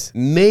communities,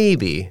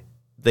 maybe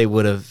they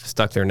would have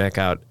stuck their neck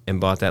out and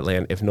bought that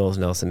land if Knowles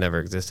Nelson never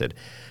existed.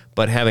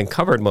 But having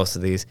covered most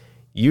of these,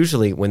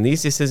 usually when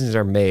these decisions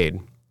are made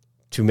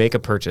to make a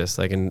purchase,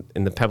 like in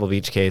the Pebble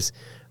Beach case,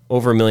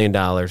 over $1 million,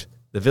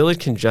 the village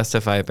can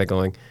justify it by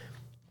going,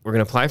 we're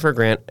going to apply for a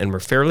grant, and we're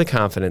fairly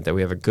confident that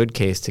we have a good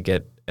case to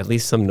get at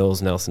least some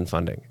Knowles Nelson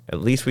funding.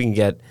 At least we can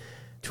get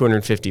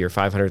 $250,000 or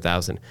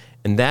 $500,000.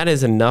 And that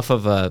is enough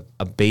of a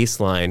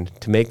baseline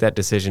to make that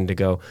decision to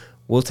go,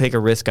 we'll take a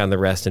risk on the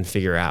rest and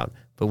figure out.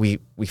 But we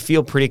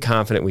feel pretty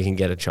confident we can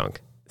get a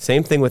chunk.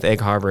 Same thing with Egg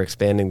Harbor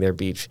expanding their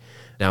beach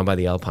down by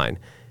the Alpine.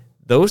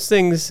 Those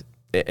things,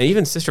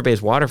 even Sister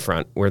Bay's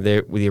waterfront, where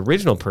the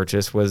original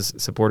purchase was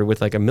supported with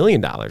like $1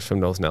 million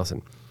from Knowles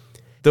Nelson.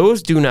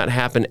 Those do not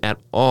happen at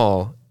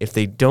all if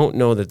they don't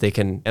know that they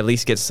can at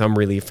least get some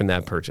relief from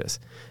that purchase.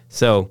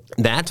 So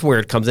that's where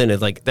it comes in.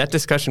 Is like that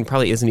discussion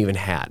probably isn't even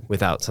had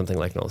without something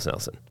like Knowles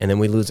Nelson. And then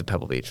we lose at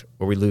Pebble Beach,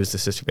 or we lose the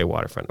Sister Bay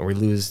waterfront, or we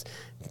lose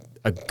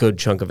a good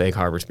chunk of Egg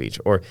Harbor's beach,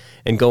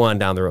 and go on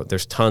down the road.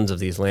 There's tons of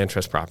these land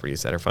trust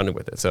properties that are funded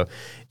with it. So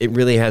it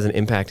really has an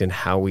impact in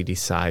how we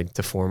decide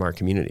to form our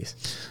communities.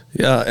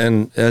 Yeah,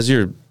 and as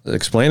you're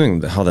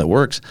explaining how that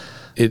works,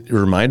 it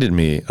reminded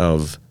me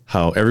of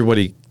how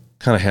everybody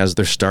kind of has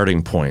their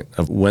starting point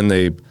of when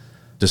they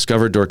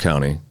discovered Door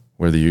County,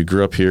 whether you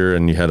grew up here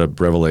and you had a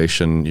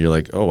revelation, you're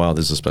like, oh, wow,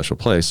 this is a special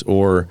place,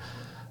 or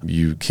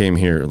you came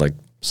here, like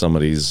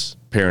somebody's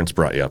parents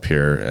brought you up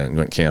here and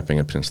went camping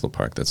at Peninsula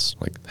Park. That's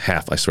like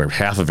half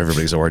of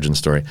everybody's origin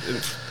story.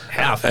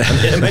 Half.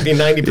 It might be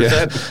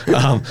 90%.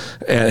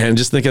 Yeah. And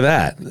just think of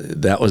that.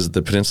 That was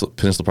the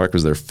Peninsula Park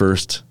was their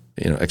first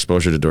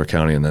exposure to Door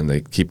County, and then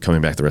they keep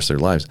coming back the rest of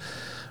their lives.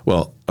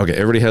 Well, okay,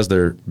 everybody has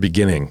their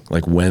beginning,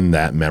 like when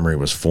that memory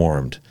was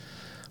formed.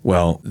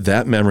 Well,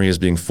 that memory is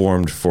being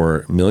formed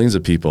for millions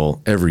of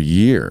people every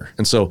year.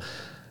 And so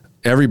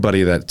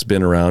everybody that's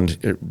been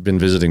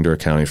visiting Door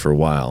County for a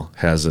while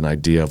has an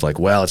idea of like,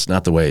 well, it's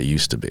not the way it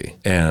used to be.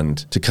 And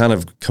to kind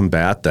of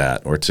combat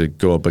that, or to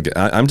go up again,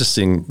 I'm just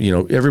seeing,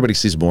 everybody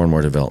sees more and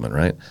more development,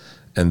 right?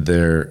 And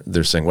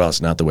they're saying, well,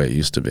 it's not the way it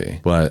used to be.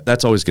 But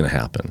that's always going to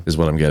happen, is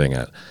what I'm getting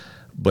at.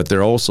 But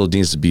there also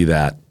needs to be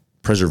that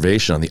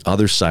preservation on the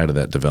other side of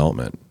that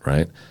development,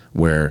 right?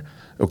 Where,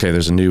 okay,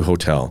 there's a new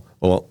hotel.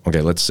 Well,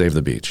 okay, let's save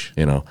the beach,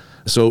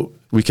 So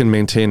we can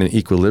maintain an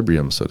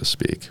equilibrium, so to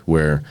speak,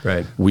 where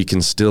we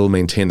can still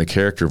maintain the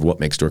character of what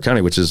makes Door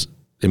County, which is,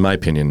 in my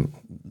opinion,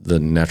 the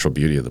natural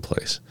beauty of the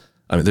place.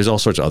 I mean, there's all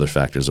sorts of other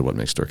factors of what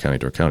makes Door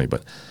County,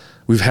 but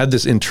we've had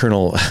this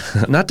internal,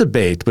 not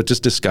debate, but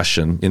just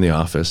discussion in the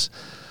office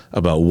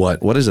about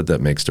what is it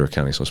that makes Door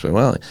County so special.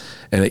 Well,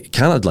 and it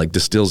kind of like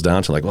distills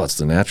down to like, well, it's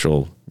the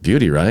natural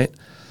beauty, right?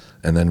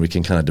 And then we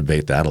can kind of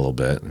debate that a little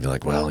bit and be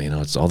like, well,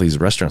 it's all these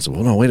restaurants.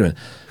 Well, no, wait a minute.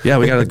 Yeah,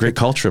 we got a great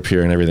culture up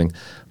here and everything.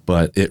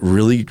 But it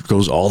really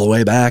goes all the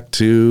way back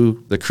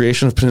to the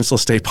creation of Peninsula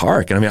State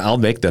Park. And I mean, I'll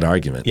make that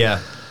argument. Yeah.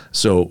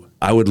 So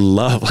I would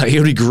love, it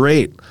would be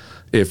great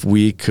if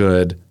we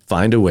could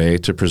find a way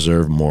to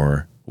preserve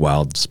more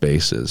wild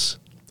spaces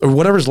or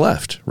whatever's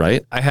left,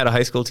 right? I had a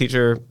high school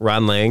teacher,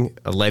 Ron Lang,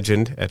 a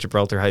legend at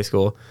Gibraltar High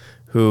School,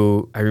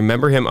 who I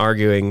remember him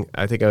arguing,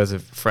 I think I was a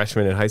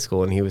freshman in high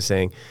school, and he was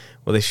saying,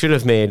 well, they should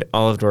have made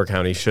all of Door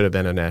County should have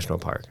been a national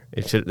park.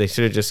 They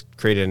should have just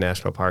created a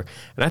national park.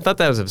 And I thought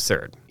that was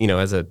absurd.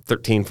 As a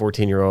 13,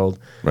 14-year-old,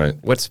 right?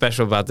 What's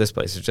special about this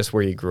place? It's just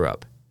where you grew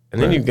up. And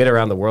then you get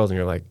around the world and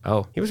you're like,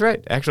 oh, he was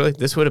right. Actually,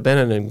 this would have been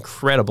an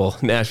incredible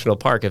national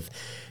park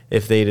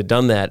if they'd have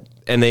done that.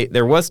 And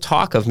there was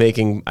talk of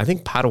making, I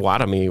think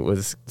Potawatomi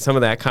was, some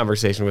of that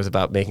conversation was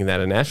about making that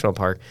a national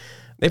park.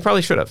 They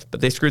probably should have, but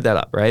they screwed that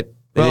up, right?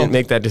 They didn't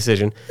make that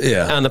decision.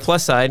 Yeah. On the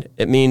plus side,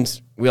 it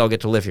means we all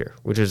get to live here,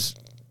 which is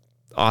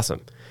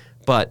awesome.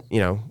 But,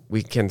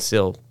 we can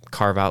still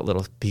carve out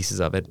little pieces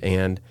of it.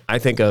 And I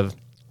think of,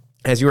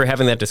 as you were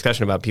having that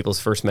discussion about people's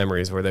first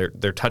memories, where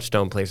their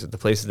touchstone places, the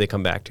places they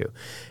come back to.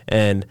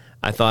 And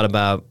I thought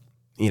about,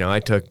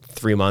 I took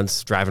 3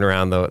 months driving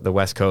around the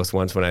West Coast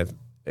once when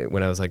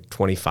I was like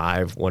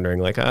 25, wondering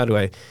like, do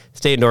I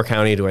stay in Door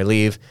County? Do I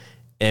leave?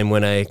 And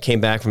when I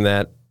came back from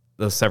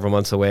those several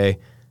months away,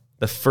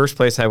 the first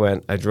place I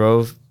went, I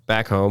drove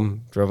back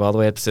home, drove all the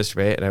way up to Sister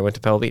Bay, and I went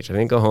to Pebble Beach. I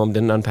didn't go home,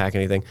 didn't unpack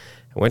anything.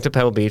 I went to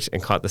Pebble Beach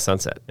and caught the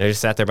sunset. And I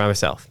just sat there by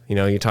myself.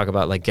 You talk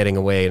about like getting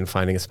away and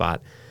finding a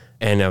spot.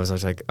 And I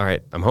was like, all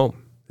right, I'm home.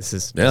 This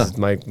is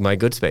my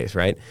good space,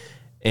 right?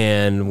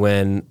 And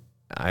when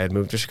I had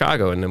moved to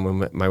Chicago, and then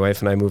when my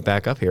wife and I moved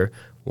back up here,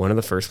 one of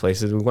the first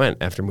places we went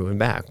after moving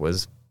back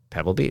was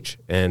Pebble Beach.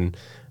 And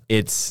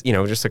it's,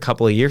 just a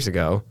couple of years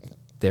ago,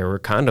 there were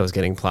condos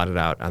getting plotted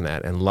out on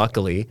that. And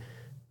luckily,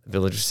 the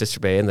Village of Sister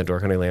Bay and the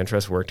Door County Land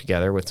Trust worked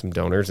together with some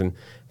donors and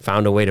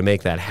found a way to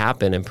make that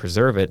happen and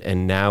preserve it.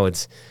 And now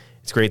it's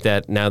great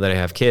that now that I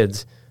have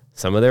kids,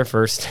 some of their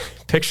first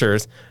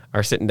pictures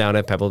are sitting down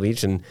at Pebble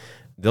Beach, and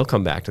they'll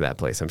come back to that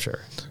place, I'm sure.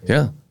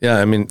 Yeah. Yeah.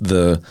 I mean,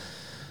 the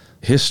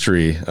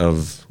history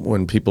of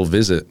when people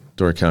visit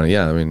Door County.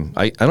 Yeah. I mean,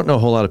 I don't know a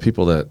whole lot of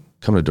people that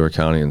come to Door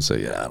County and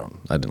say, yeah,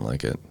 I didn't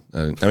like it.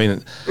 I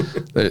mean,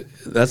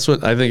 that's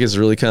what I think is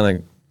really kind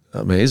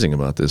of amazing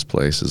about this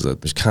place, is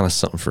that there's kind of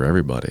something for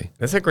everybody.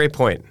 That's a great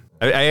point.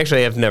 I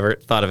actually have never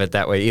thought of it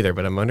that way either,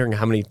 but I'm wondering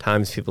how many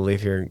times people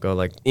leave here and go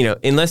like,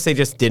 unless they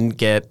just didn't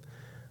get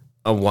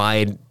a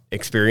wide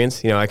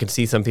experience. I could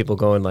see some people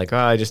going like, oh,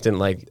 I just didn't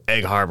like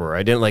Egg Harbor, or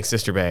I didn't like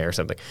Sister Bay or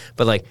something.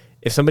 But like,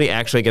 if somebody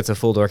actually gets a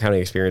full Door County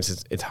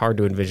experience, it's hard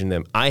to envision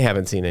them. I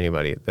haven't seen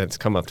anybody that's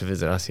come up to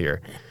visit us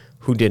here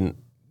who didn't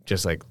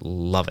just like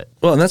love it.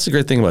 Well, and that's the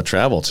great thing about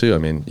travel too. I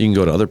mean, you can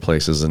go to other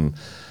places and,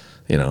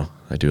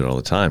 I do it all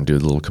the time, do a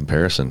little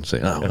comparison,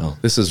 say, oh, well,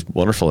 this is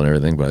wonderful and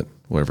everything, but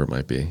whatever it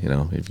might be,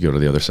 if you go to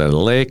the other side of the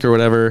lake or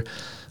whatever.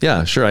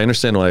 Yeah, sure. I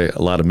understand why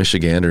a lot of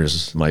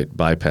Michiganders might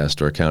bypass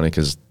Door County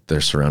because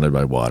they're surrounded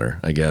by water.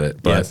 I get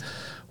it. But yes.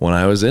 When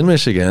I was in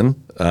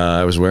Michigan,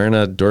 I was wearing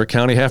a Door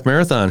County half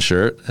marathon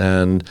shirt,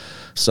 and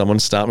someone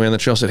stopped me on the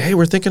trail and said, hey,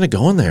 we're thinking of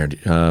going there.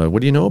 What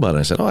do you know about it?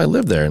 I said, oh, I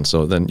live there. And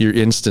so then you're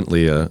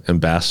instantly an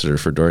ambassador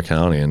for Door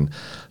County and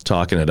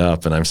talking it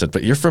up. And I said,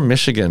 but you're from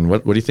Michigan.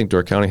 What do you think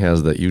Door County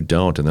has that you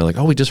don't? And they're like,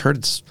 oh, we just heard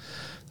it's...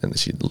 And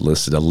she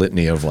listed a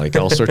litany of like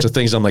all sorts of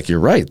things. I'm like,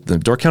 you're right. The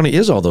Door County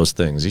is all those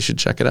things. You should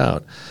check it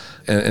out.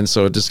 And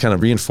so it just kind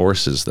of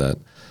reinforces that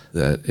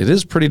it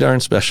is pretty darn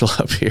special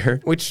up here.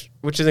 Which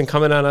is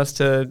incumbent on us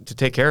to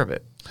take care of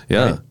it.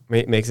 Yeah.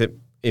 Right? Makes it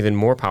even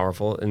more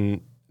powerful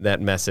in that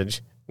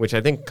message, which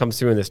I think comes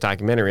through in this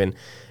documentary. And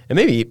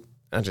maybe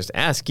I'll just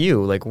ask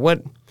you, like,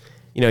 what,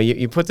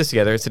 you put this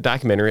together. It's a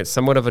documentary. It's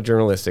somewhat of a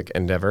journalistic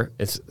endeavor.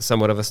 It's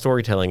somewhat of a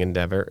storytelling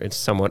endeavor. It's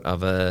somewhat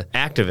of a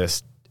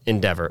activist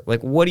endeavor.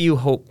 Like, what do you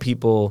hope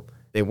people,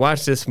 they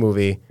watch this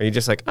movie, are you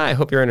just like, I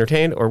hope you're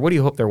entertained, or what do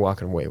you hope they're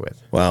walking away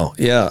with? Wow.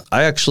 Yeah.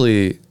 I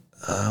actually,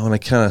 when I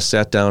kind of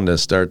sat down to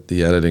start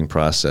the editing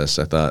process,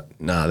 I thought,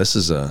 what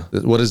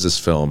is this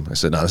film? I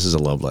said, this is a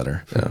love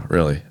letter. Yeah,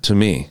 really. To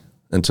me,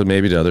 and to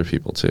maybe to other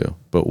people too.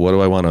 But what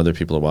do I want other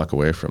people to walk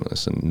away from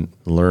this and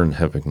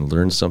having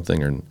learned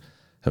something or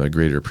have a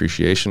greater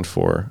appreciation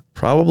for?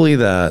 Probably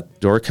that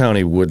Door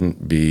County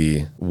wouldn't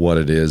be what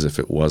it is if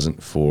it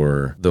wasn't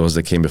for those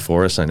that came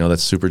before us. I know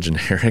that's super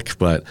generic,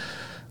 but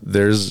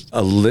there's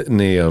a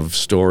litany of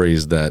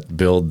stories that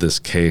build this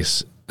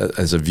case.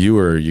 As a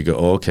viewer, you go,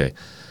 oh, okay,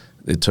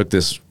 it took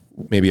this,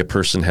 maybe a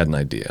person had an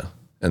idea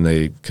and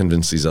they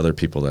convinced these other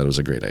people that it was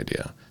a great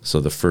idea. So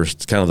the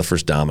first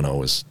domino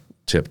was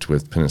tipped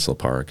with Peninsula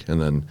Park.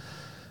 And then,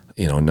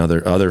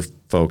 other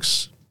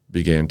folks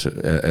began to,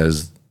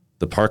 as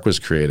the park was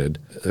created,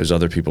 there's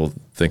other people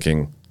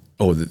thinking,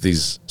 oh,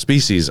 these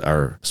species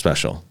are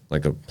special,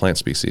 like a plant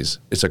species.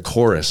 It's a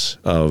chorus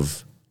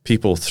of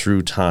people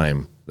through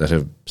time that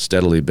have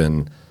steadily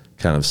been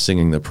kind of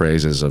singing the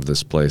praises of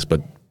this place,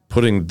 but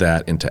putting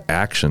that into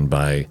action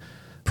by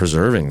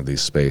preserving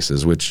these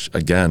spaces, which,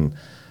 again,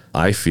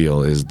 I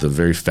feel is the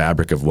very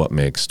fabric of what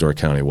makes Door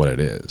County what it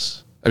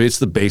is. I mean, it's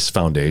the base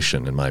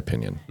foundation, in my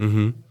opinion.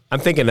 Mm-hmm. I'm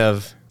thinking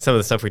of some of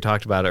the stuff we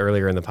talked about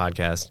earlier in the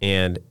podcast,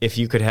 and if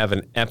you could have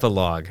an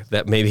epilogue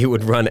that maybe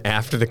would run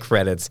after the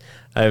credits,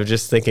 I was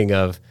just thinking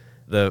of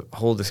the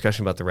whole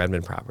discussion about the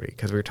Redmond property,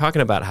 because we were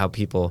talking about how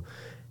people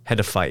had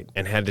to fight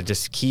and had to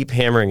just keep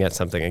hammering at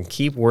something and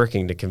keep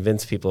working to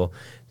convince people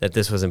that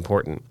this was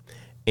important.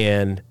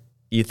 And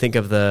you think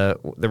of the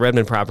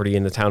Redmond property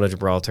in the town of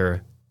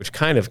Gibraltar, which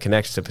kind of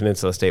connects to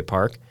Peninsula State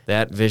Park.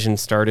 That vision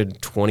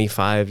started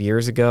 25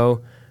 years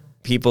ago.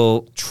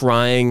 People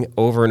trying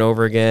over and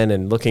over again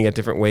and looking at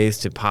different ways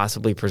to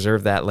possibly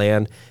preserve that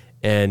land.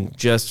 And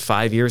just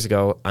 5 years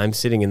ago, I'm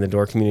sitting in the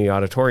Door Community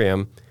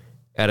Auditorium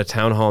at a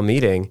town hall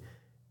meeting,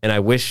 and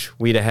I wish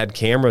we'd have had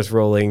cameras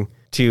rolling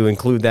to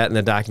include that in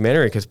the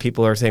documentary, because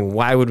people are saying,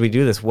 why would we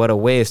do this? What a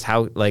waste.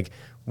 How,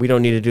 we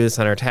don't need to do this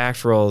on our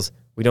tax rolls.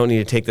 We don't need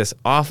to take this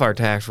off our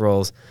tax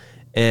rolls.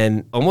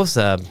 And almost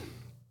the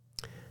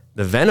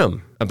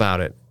venom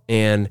about it.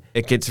 And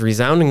it gets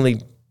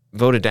resoundingly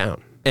voted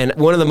down. And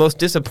one of the most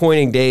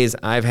disappointing days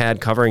I've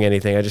had covering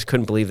anything, I just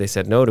couldn't believe they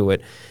said no to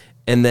it.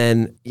 And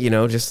then,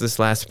 just this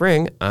last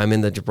spring, I'm in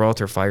the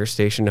Gibraltar Fire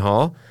Station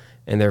Hall,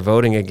 and they're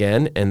voting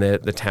again, and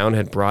the town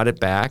had brought it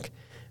back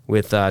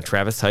with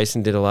Travis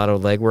Tyson did a lot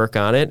of legwork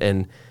on it,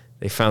 and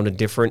they found a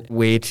different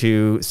way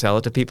to sell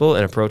it to people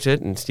and approach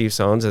it. And Steve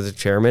Sones, as a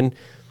chairman,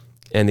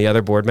 and the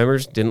other board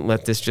members didn't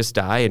let this just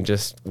die and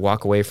just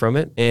walk away from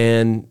it.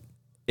 And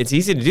it's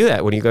easy to do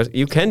that when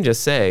you can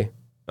just say,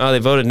 oh, they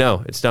voted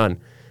no, it's done.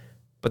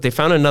 But they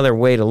found another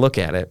way to look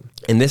at it.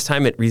 And this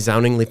time it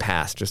resoundingly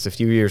passed just a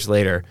few years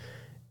later.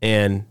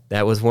 And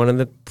that was one of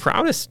the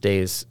proudest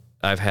days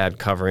I've had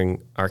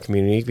covering our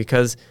community,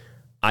 because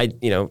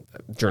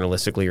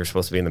journalistically you're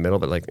supposed to be in the middle,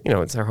 but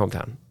it's our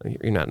hometown.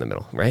 You're not in the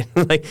middle, right?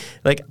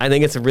 I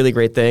think it's a really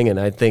great thing. And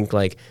I think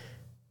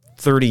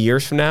 30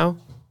 years from now,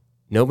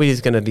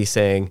 nobody's going to be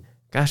saying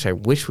gosh, I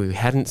wish we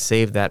hadn't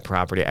saved that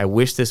property. I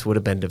wish this would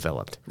have been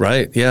developed.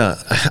 Right.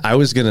 Yeah. I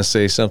was going to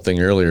say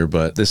something earlier,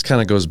 but this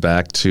kind of goes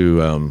back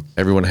to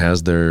everyone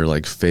has their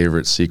like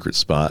favorite secret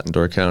spot in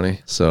Door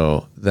County.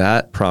 So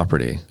that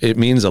property, it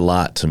means a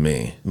lot to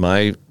me.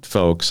 My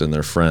folks and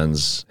their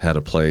friends had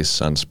a place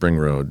on Spring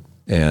Road,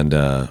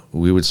 and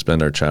we would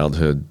spend our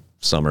childhood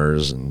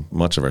summers and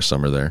much of our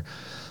summer there.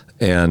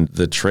 And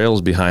the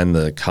trails behind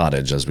the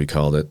cottage, as we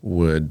called it,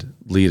 would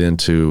lead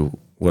into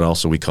what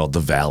also we called the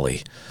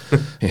valley,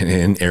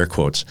 in air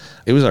quotes.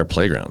 It was our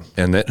playground,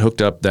 and that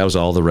hooked up, that was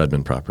all the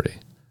Redmond property.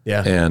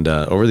 Yeah. And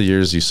over the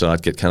years, you saw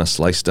it get kind of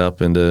sliced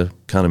up into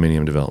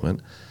condominium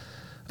development.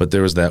 But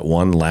there was that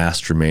one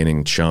last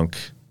remaining chunk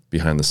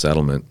behind the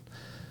settlement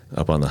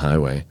up on the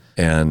highway.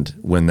 And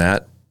when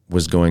that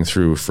was going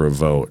through for a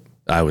vote,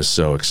 I was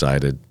so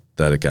excited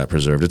that it got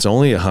preserved. It's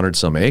only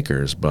 100-some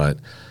acres, but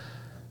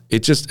it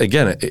just,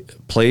 again,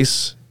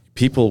 place...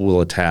 People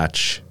will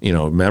attach,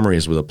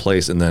 memories with a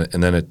place, and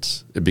then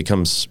it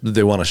becomes,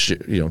 they want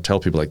to tell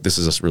people like, this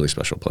is a really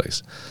special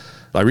place.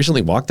 I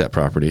recently walked that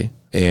property,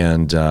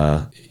 and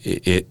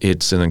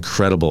it's an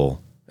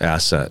incredible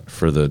asset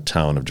for the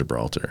town of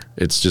Gibraltar.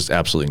 It's just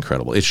absolutely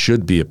incredible. It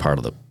should be a part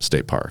of the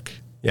state park.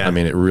 Yeah. I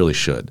mean, it really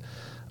should.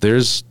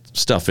 There's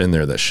stuff in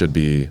there that should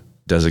be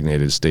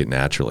designated state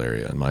natural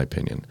area, in my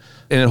opinion,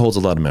 and it holds a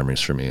lot of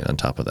memories for me on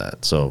top of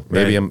that. So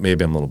maybe I'm a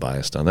little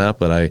biased on that,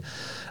 but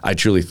I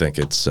truly think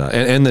it's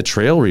and the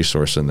trail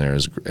resource in there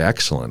is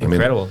excellent.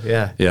 Incredible.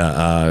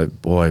 Yeah.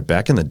 Boy,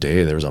 back in the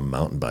day, there was a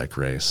mountain bike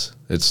race.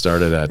 It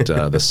started at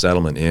the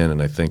Settlement Inn,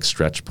 and I think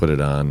Stretch put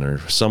it on, or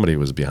somebody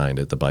was behind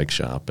it, the bike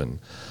shop, and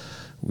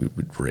we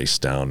would race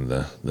down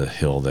the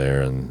hill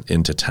there and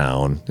into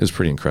town. It was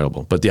pretty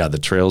incredible. But yeah, the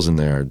trails in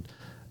there are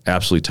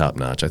absolutely top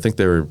notch. I think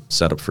they were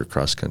set up for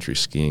cross country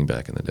skiing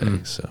back in the day.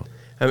 So.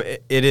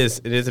 It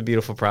is a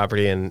beautiful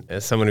property, and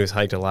as someone who's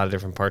hiked a lot of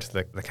different parts of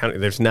the county,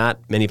 there's not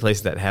many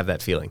places that have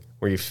that feeling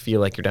where you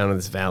feel like you're down in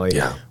this valley,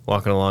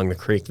 walking along the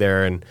creek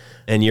there,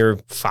 and you're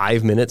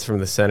 5 minutes from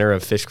the center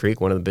of Fish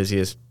Creek, one of the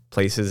busiest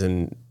places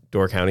in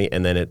Door County,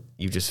 and then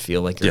you just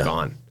feel like you're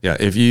gone. Yeah,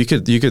 if you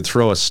could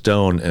throw a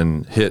stone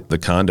and hit the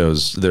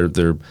condos,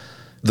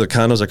 the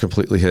condos are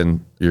completely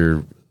hidden.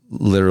 You're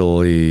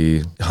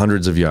literally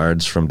hundreds of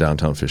yards from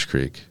downtown Fish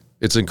Creek.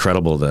 It's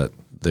incredible that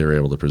they were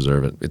able to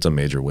preserve it. It's a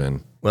major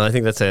win. Well, I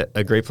think that's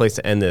a great place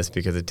to end this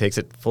because it takes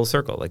it full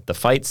circle. Like the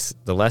fights,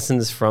 the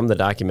lessons from the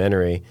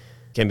documentary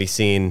can be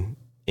seen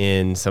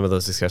in some of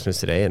those discussions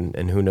today,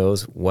 and who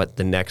knows what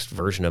the next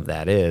version of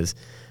that is.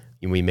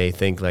 We may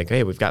think like,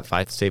 hey, we've got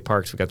 5 state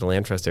parks, we've got the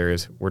land trust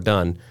areas, we're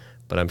done.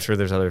 But I'm sure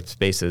there's other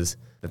spaces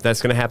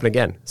that's going to happen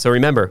again. So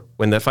remember,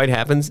 when that fight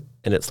happens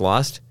and it's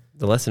lost,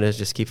 the lesson is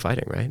just keep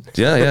fighting, right?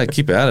 Yeah,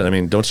 keep at it. I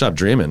mean, don't stop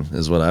dreaming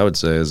is what I would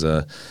say. Is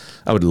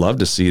I would love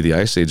to see the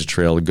Ice Age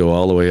trail go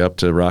all the way up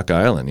to Rock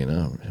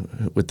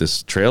Island. With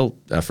this trail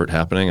effort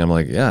happening, I'm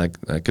like, yeah,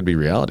 that could be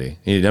reality.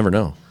 You never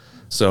know.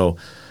 So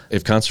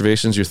if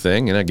conservation's your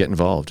thing, get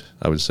involved.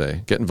 I would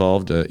say get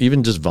involved.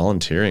 Even just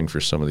volunteering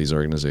for some of these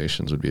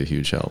organizations would be a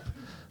huge help.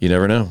 You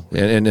never know.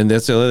 And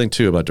that's the other thing,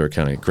 too, about Door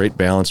County. Great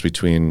balance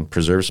between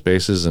preserved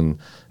spaces and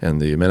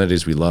the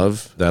amenities we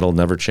love. That'll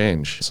never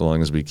change so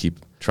long as we keep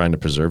trying to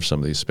preserve some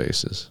of these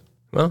spaces.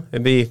 Well,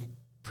 it'd be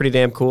pretty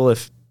damn cool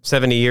if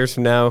 70 years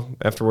from now,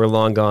 after we're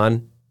long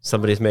gone,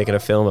 somebody's making a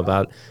film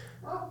about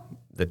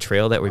the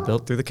trail that we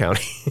built through the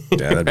county.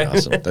 Yeah, that'd be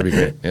awesome. That'd be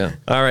great. Yeah.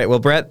 All right. Well,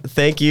 Brett,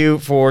 thank you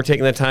for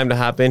taking the time to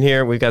hop in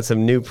here. We've got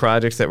some new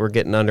projects that we're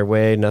getting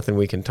underway. Nothing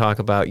we can talk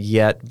about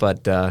yet,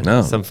 but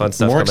some fun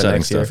stuff more coming exciting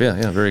next stuff. year.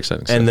 Yeah, very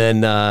exciting stuff. And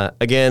then,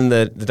 again,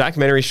 the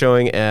documentary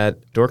showing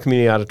at Door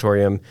Community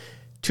Auditorium,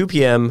 2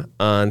 p.m.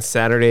 on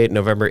Saturday,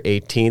 November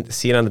 18th.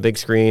 See it on the big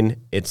screen.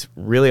 It's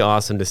really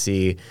awesome to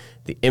see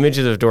the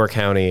images of Door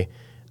County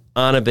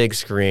on a big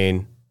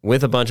screen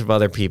with a bunch of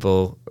other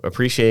people,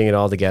 appreciating it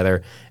all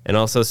together, and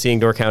also seeing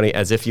Door County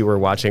as if you were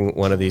watching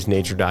one of these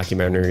nature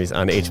documentaries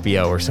on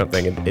HBO or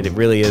something. It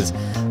really is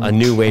a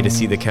new way to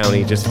see the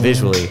county just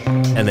visually,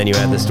 and then you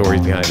add the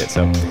stories behind it.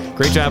 So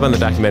great job on the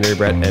documentary,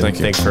 Brett, and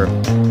thanks for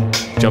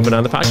jumping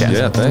on the podcast.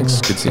 Yeah,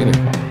 thanks. Good seeing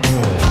you.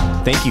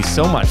 Thank you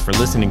so much for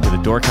listening to the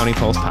Door County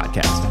Pulse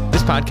podcast.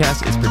 This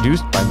podcast is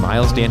produced by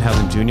Myles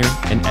Dannhausen Jr.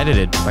 and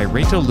edited by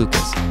Rachel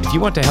Lucas. If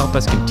you want to help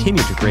us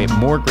continue to create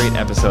more great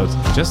episodes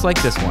just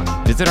like this one,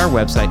 visit our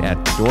website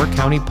at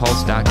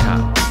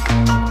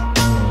doorcountypulse.com.